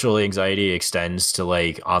my social anxiety extends to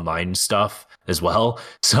like online stuff as well.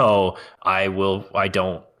 So I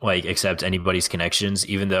don't like accept anybody's connections,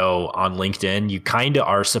 even though on LinkedIn, you kind of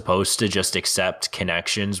are supposed to just accept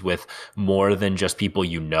connections with more than just people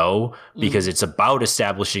you know, because it's about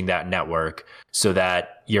establishing that network so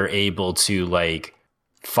that you're able to like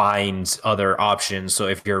find other options. So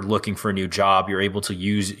if you're looking for a new job, you're able to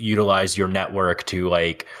utilize your network to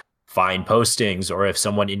like find postings, or if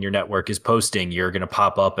someone in your network is posting, you're going to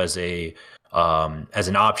pop up as an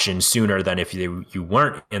option sooner than if you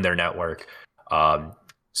weren't in their network.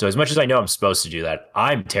 So as much as I know I'm supposed to do that,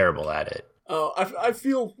 I'm terrible at it. I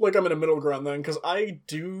feel like I'm in a middle ground then, because I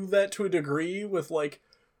do that to a degree with like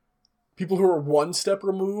people who are one step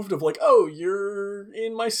removed of like, oh, you're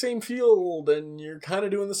in my same field and you're kind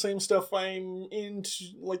of doing the same stuff I'm into,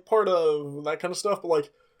 like part of that kind of stuff. But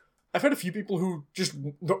like, I've had a few people who just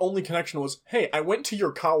the only connection was, hey, I went to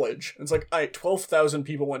your college. And it's like, 12,000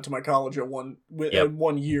 people went to my college in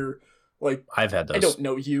 1 year. Like, I've had those. I don't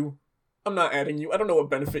know you. I'm not adding you. I don't know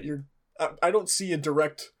what benefit you're. I don't see a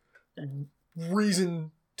direct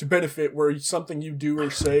reason to benefit where something you do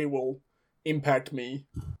or say will impact me.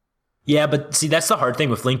 Yeah, but see, that's the hard thing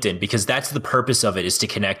with LinkedIn, because that's the purpose of it, is to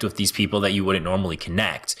connect with these people that you wouldn't normally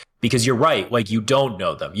connect. Because you're right, like you don't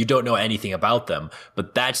know them. You don't know anything about them,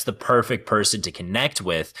 but that's the perfect person to connect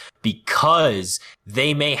with, because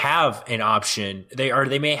they may have an option.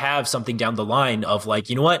 They may have something down the line of like,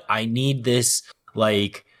 you know what? I need this,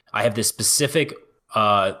 like I have this specific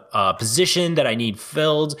position that I need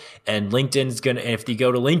filled, and LinkedIn's gonna, if you go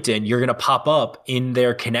to LinkedIn, you're gonna pop up in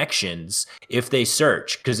their connections if they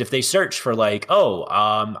search. Because if they search for like,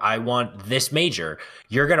 I want this major,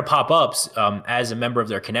 you're gonna pop up as a member of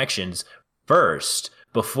their connections first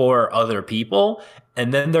before other people.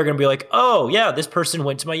 And then they're going to be like, oh, yeah, this person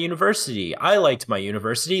went to my university. I liked my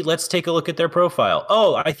university. Let's take a look at their profile.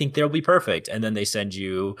 Oh, I think they'll be perfect. And then they send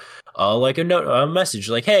you like a message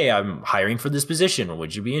like, hey, I'm hiring for this position.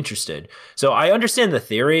 Would you be interested? So I understand the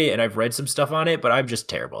theory and I've read some stuff on it, but I'm just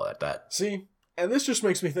terrible at that. See, and this just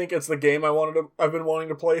makes me think it's the game I've been wanting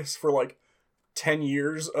to play for like 10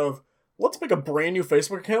 years of let's make a brand new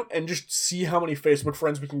Facebook account and just see how many Facebook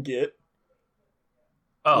friends we can get.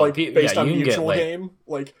 Oh, like based on mutual like, game,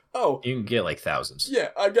 like you can get like thousands. Yeah,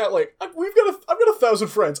 I've got 1,000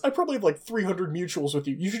 friends. I probably have like 300 mutuals with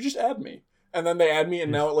you. You should just add me, and then they add me,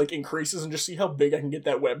 and now it like increases, and just see how big I can get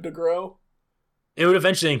that web to grow. It would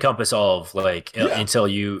eventually encompass all of like until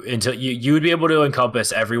you would be able to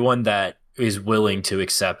encompass everyone that is willing to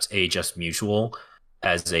accept a just mutual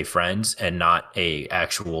as a friend and not a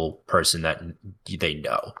actual person that they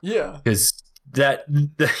know. Yeah, because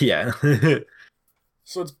yeah.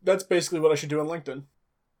 So that's basically what I should do on LinkedIn.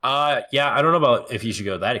 Yeah, I don't know about if you should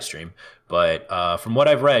go that extreme, but from what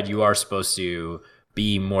I've read, you are supposed to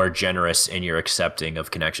be more generous in your accepting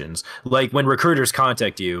of connections. Like when recruiters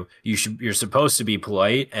contact you, you're supposed to be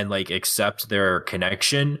polite and like accept their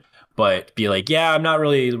connection, but be like, yeah, I'm not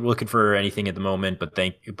really looking for anything at the moment, but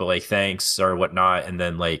thanks or whatnot. And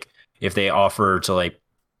then like if they offer to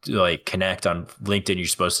like connect on LinkedIn, you're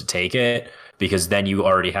supposed to take it, because then you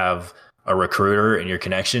already have a recruiter in your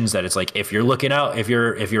connections that it's like, if you're looking out, if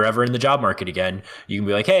you're ever in the job market again, you can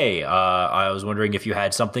be like, hey, I was wondering if you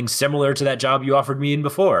had something similar to that job you offered me in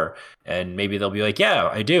before. And maybe they'll be like, yeah,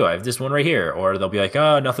 I do. I have this one right here. Or they'll be like,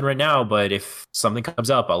 oh, nothing right now, but if something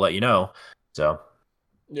comes up, I'll let you know. So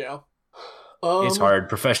yeah, it's hard.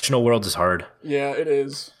 Professional world is hard. Yeah, it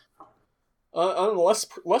is. On the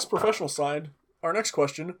less professional side, our next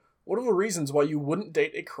question: what are the reasons why you wouldn't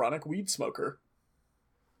date a chronic weed smoker?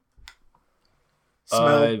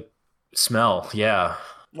 Smell, yeah.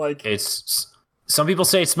 Like It's some people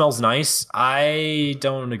say it smells nice. I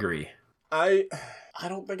don't agree. I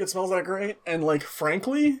don't think it smells that great, and like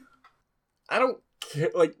frankly, I don't care.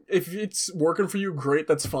 Like if it's working for you, great,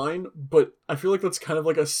 that's fine. But I feel like that's kind of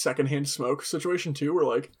like a secondhand smoke situation too, where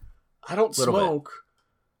like I don't Little bit. smoke.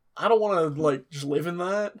 I don't want to like just live in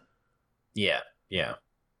that Yeah.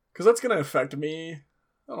 because that's gonna affect me.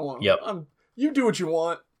 I don't want. Yep. You do what you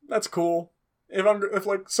want. That's cool. If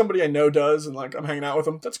like somebody I know does and like I'm hanging out with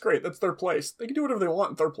them, that's great. That's their place. They can do whatever they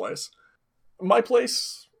want in their place. My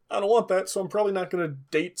place, I don't want that, so I'm probably not gonna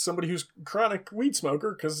date somebody who's a chronic weed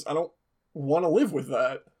smoker because I don't want to live with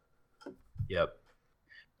that. Yep.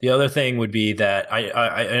 The other thing would be that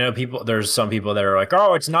I know people. There's some people that are like,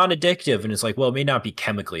 oh, it's not addictive, and it's like, well, it may not be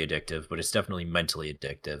chemically addictive, but it's definitely mentally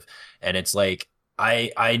addictive. And it's like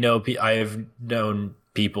I've known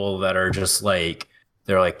people that are just like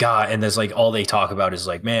they're like God, and there's like all they talk about is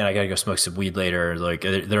like, man, I gotta go smoke some weed later. Like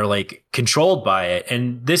they're like controlled by it,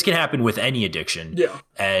 and this can happen with any addiction. Yeah.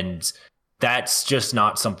 And that's just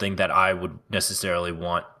not something that I would necessarily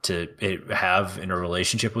want to have in a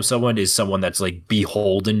relationship with someone, is someone that's like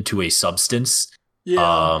beholden to a substance. Yeah,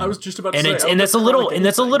 I was just about to say. And that's a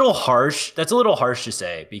little harsh. That's a little harsh to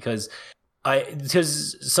say because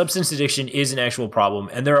substance addiction is an actual problem,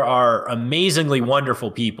 and there are amazingly wonderful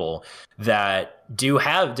people that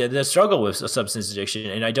that struggle with a substance addiction,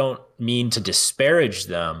 and I don't mean to disparage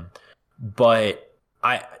them, but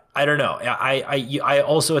I don't know. I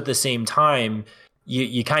also at the same time,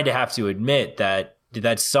 you kind of have to admit that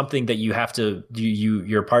that's something that you have to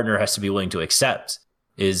your partner has to be willing to accept,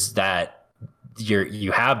 is that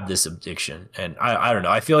you have this addiction. And I don't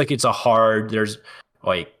know. I feel like it's there's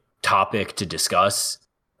like topic to discuss.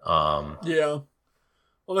 Yeah.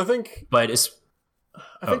 Well, I think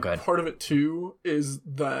God. part of it too is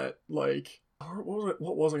that like what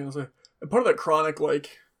was I gonna say? And part of that chronic,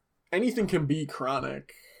 like anything can be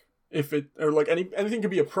chronic if it, or like anything can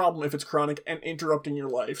be a problem if it's chronic and interrupting your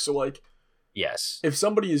life. So like, Yes. if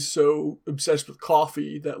somebody is so obsessed with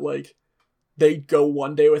coffee that like they go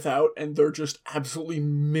one day without and they're just absolutely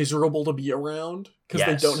miserable to be around because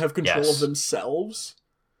they don't have control of themselves.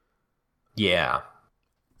 Yeah.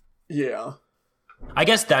 Yeah. I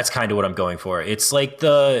guess that's kind of what I'm going for. It's like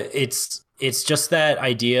it's just that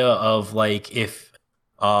idea of like, if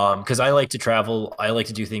because I like to travel, I like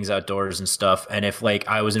to do things outdoors and stuff, and if like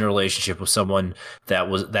I was in a relationship with someone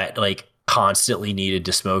that like constantly needed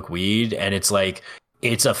to smoke weed, and it's like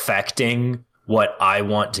it's affecting what I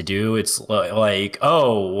want to do, it's like,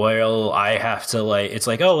 oh well, I have to like, it's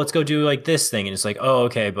like, oh, let's go do like this thing, and it's like, oh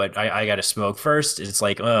okay, but I gotta smoke first. It's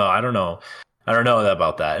like, oh, I don't know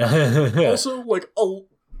about that. Also, like,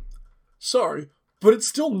 sorry, but it's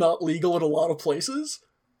still not legal in a lot of places.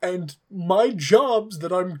 And my jobs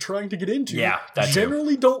that I'm trying to get into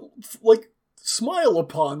generally don't, like, smile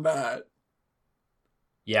upon that.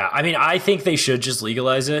 Yeah, I mean, I think they should just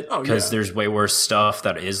legalize it because there's way worse stuff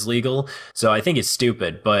that is legal. So I think it's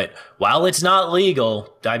stupid. But while it's not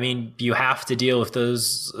legal, I mean, you have to deal with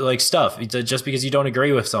those, like, stuff. Just because you don't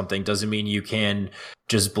agree with something doesn't mean you can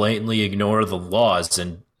just blatantly ignore the laws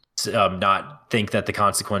and not think that the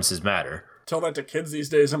consequences matter. Tell that to kids these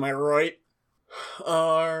days, am I right?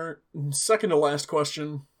 Our second to last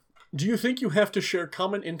question. Do you think you have to share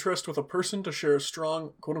common interest with a person to share a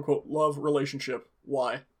strong, quote-unquote, love relationship?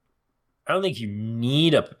 Why? I don't think you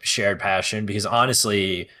need a shared passion, because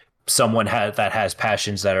honestly, someone that has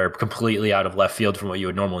passions that are completely out of left field from what you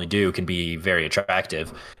would normally do can be very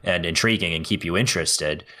attractive and intriguing and keep you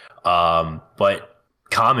interested. But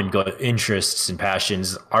common interests and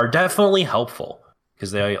passions are definitely helpful,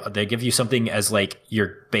 because they give you something as like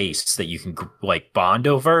your base that you can like bond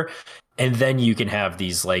over, and then you can have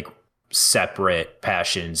these like separate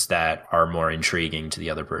passions that are more intriguing to the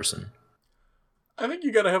other person. I think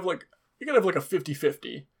you gotta have like a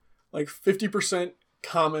 50-50. Like 50%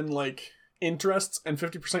 common like interests and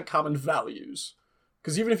 50% common values.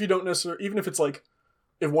 Because even if you don't necessarily, even if it's like,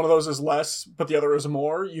 if one of those is less but the other is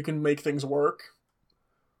more, you can make things work.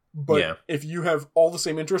 But if you have all the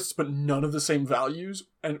same interests but none of the same values,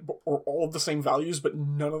 or all of the same values but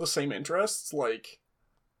none of the same interests, like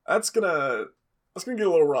that's gonna get a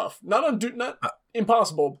little rough. Not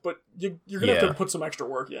impossible, but you're gonna have to put some extra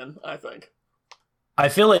work in, I think. I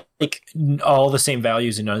feel like all the same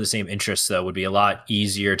values and none of the same interests, though, would be a lot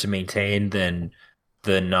easier to maintain than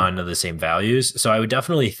the none of the same values. So I would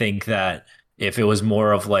definitely think that if it was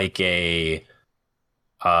more of like a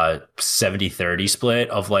 70-30 split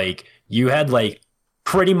of like You had like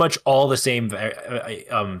pretty much all the same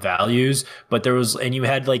values, but you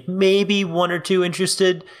had like maybe one or two interests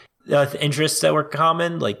that were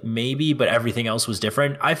common, like maybe, but everything else was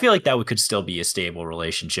different. I feel like that could still be a stable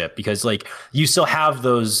relationship because like you still have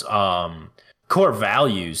those core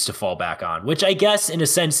values to fall back on, which I guess in a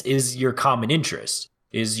sense is your common interest,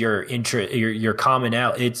 is your interest, your common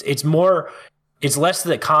out. It's less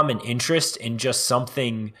the common interest in just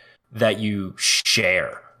something that you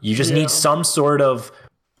share. You just need some sort of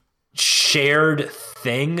shared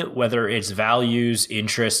thing, whether it's values,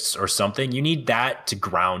 interests, or something. You need that to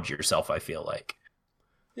ground yourself, I feel like.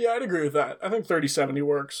 Yeah, I'd agree with that. I think 30-70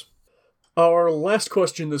 works. Our last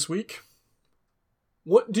question this week.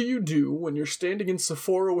 What do you do when you're standing in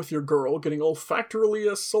Sephora with your girl getting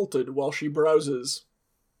olfactorily assaulted while she browses?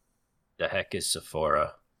 The heck is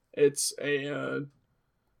Sephora? It's a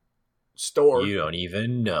store. You don't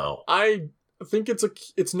even know. I think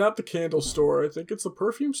it's not the candle store. I think it's the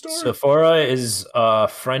perfume store. Sephora is a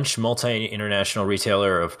French multi-international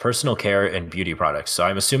retailer of personal care and beauty products. So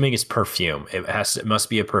I'm assuming it's perfume. It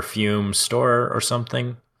must be a perfume store or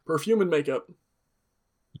something. Perfume and makeup.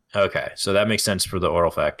 Okay, so that makes sense for the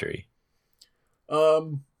Oral Factory.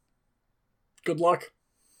 Good luck.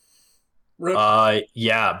 Rip.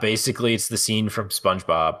 Yeah, basically it's the scene from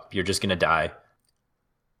SpongeBob. You're just gonna die.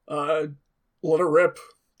 Let her rip.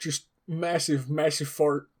 Just massive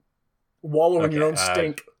fart. Wallow in your own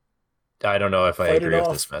stink. I don't know if I Fight agree it with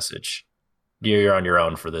off. this message. You're on your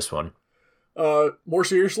own for this one. More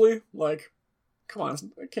seriously, like, come on,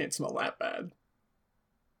 it can't smell that bad.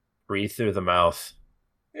 Breathe through the mouth.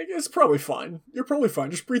 It's probably fine. You're probably fine.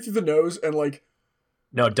 Just breathe through the nose and, like...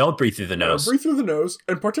 No, don't breathe through the nose. Breathe through the nose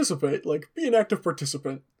and participate. Like, be an active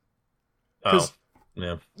participant. Oh,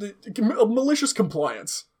 yeah. Malicious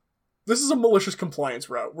compliance. This is a malicious compliance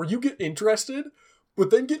route where you get interested,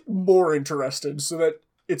 but then get more interested so that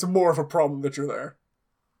it's more of a problem that you're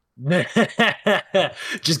there.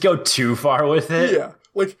 Just go too far with it? Yeah.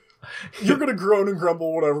 Like, you're gonna groan and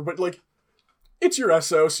grumble, whatever, but, like, it's your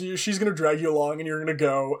SO, so she's gonna drag you along and you're gonna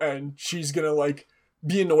go, and she's gonna, like,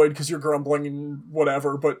 be annoyed because you're grumbling and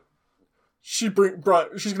whatever, but she's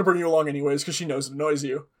gonna bring you along anyways because she knows it annoys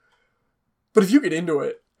you. But if you get into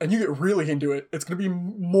it, and you get really into it, it's gonna be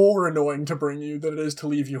more annoying to bring you than it is to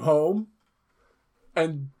leave you home,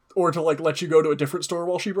 or to, like, let you go to a different store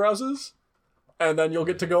while she browses, and then you'll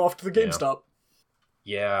get to go off to the GameStop.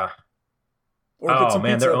 Yeah. Or get some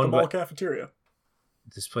pizza they're at the owned mall by... cafeteria.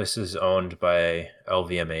 This place is owned by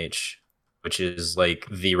LVMH, which is like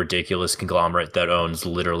the ridiculous conglomerate that owns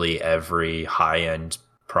literally every high-end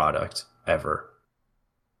product ever.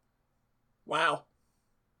 Wow.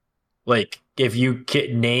 Like, if you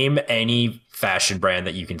name any fashion brand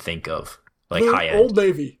that you can think of, like The high-end. Old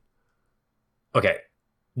Navy. Okay,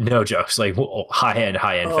 no jokes. Like high-end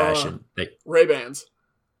fashion. Like, Ray-Bans.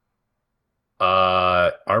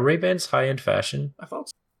 are Ray-Bans high-end fashion? I thought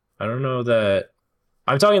so. I don't know that.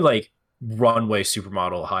 I'm talking like runway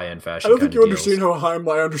supermodel high-end fashion. I don't think kind you of deals. understand how high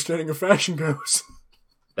my understanding of fashion goes.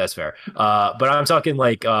 That's fair. But I'm talking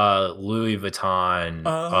like Louis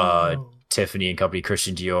Vuitton, Tiffany and Company,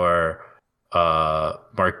 Christian Dior,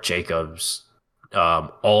 Marc Jacobs,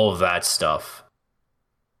 all of that stuff.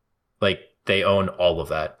 Like, they own all of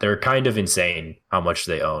that. They're kind of insane how much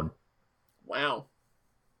they own. Wow.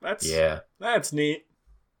 That's neat.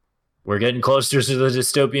 We're getting closer to the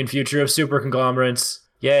dystopian future of super conglomerates.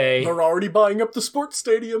 Yay. They're already buying up the sports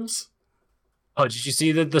stadiums. Oh, did you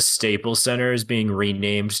see that the Staples Center is being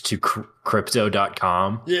renamed to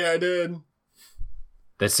Crypto.com? Yeah, I did.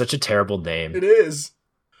 That's such a terrible name. It is.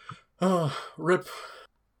 Oh, rip.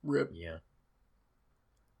 Yeah.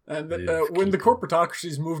 And when the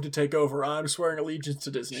corporatocracies move to take over, I'm swearing allegiance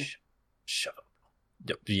to Disney. Shut up.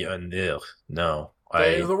 No.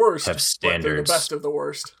 They're the worst. Have standards. But they're the best of the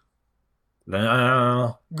worst.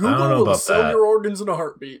 No, Google I don't know will about sell that. your organs in a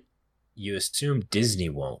heartbeat. You assume Disney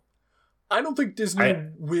won't. I don't think Disney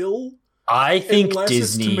will. I think Unless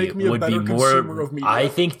it's to Disney make me a would be better consumer of media. I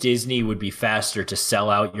think Disney would be faster to sell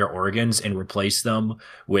out your organs and replace them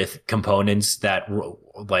with components that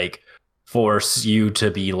like force you to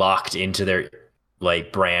be locked into their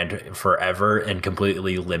like brand forever and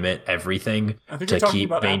completely limit everything I think to you're talking keep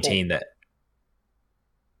about maintain that.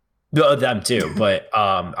 No, them too, but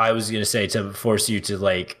I was gonna say to force you to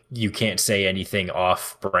like you can't say anything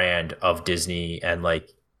off brand of Disney and like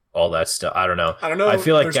all that stuff. I don't know. I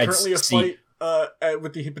feel like there's currently a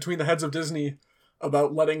fight between the heads of Disney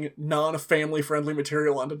about letting non-family friendly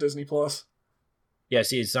material onto Disney Plus. Yeah,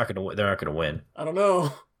 see, it's not gonna. They're not gonna win. I don't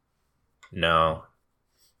know.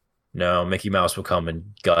 No, Mickey Mouse will come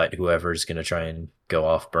and gut whoever's gonna try and go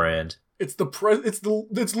off brand. It's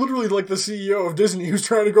it's literally like the CEO of Disney who's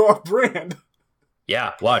trying to go off brand.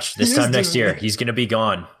 Yeah, watch. This He time is next year, Disney. he's going to be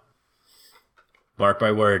gone. Mark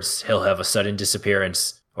my words, he'll have a sudden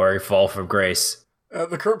disappearance or a fall from grace.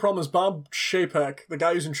 The current problem is Bob Chapek, the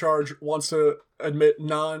guy who's in charge, wants to admit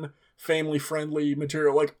non-family friendly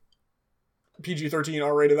material, like PG-13,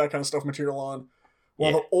 R-rated, that kind of stuff material on.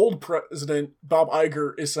 While Yeah. the old president, Bob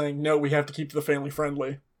Iger, is saying, no, we have to keep the family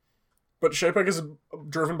friendly. But Chapek is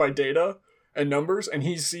driven by data and numbers, and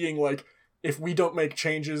he's seeing, like, if we don't make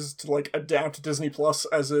changes to, like, adapt Disney Plus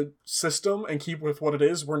as a system and keep with what it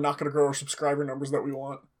is, we're not going to grow our subscriber numbers that we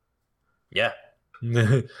want. Yeah.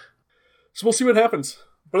 So we'll see what happens.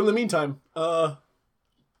 But in the meantime,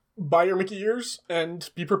 buy your Mickey ears and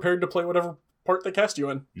be prepared to play whatever part they cast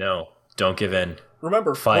you in. No, don't give in.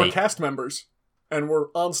 Remember, we're Fight. cast members, and we're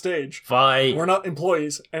on stage. Fight. We're not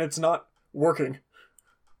employees, and it's not working.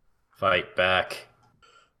 Fight back.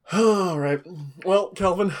 All right. Well,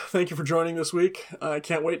 Calvin, thank you for joining this week. I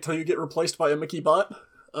can't wait till you get replaced by a Mickey bot.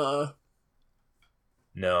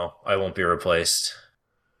 No, I won't be replaced.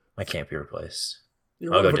 I can't be replaced.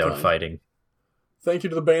 You're I'll one go of a down kind. fighting. Thank you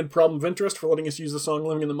to the band Problem of Interest for letting us use the song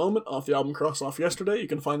Living in the Moment off the album Cross Off Yesterday. You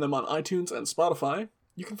can find them on iTunes and Spotify.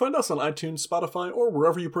 You can find us on iTunes, Spotify, or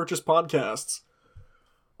wherever you purchase podcasts.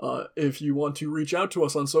 If you want to reach out to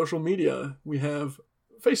us on social media, we have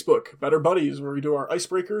Facebook, Better Buddies, where we do our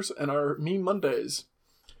icebreakers and our Meme Mondays.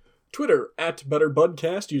 Twitter,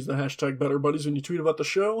 @BetterBudcast. Use the hashtag BetterBuddies when you tweet about the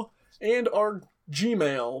show. And our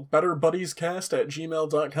Gmail,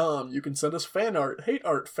 betterbuddiescast@gmail.com. You can send us fan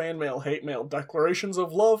art, fan mail, hate mail, declarations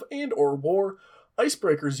of love and or war,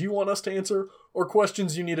 icebreakers you want us to answer, or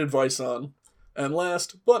questions you need advice on. And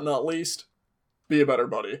last, but not least, be a better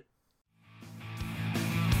buddy.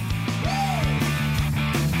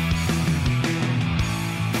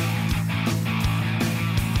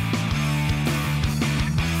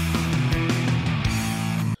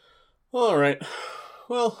 Alright,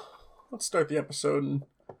 well, let's start the episode and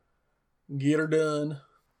get her done.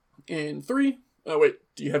 In 3, oh wait,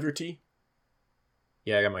 do you have your tea?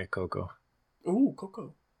 Yeah, I got my cocoa. Ooh,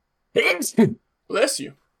 cocoa. Yeah. Bless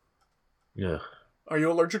you. Are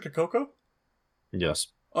you allergic to cocoa? Yes.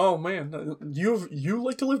 Oh man, you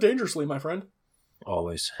like to live dangerously, my friend.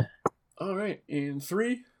 Always. Alright, in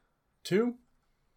 3, 2,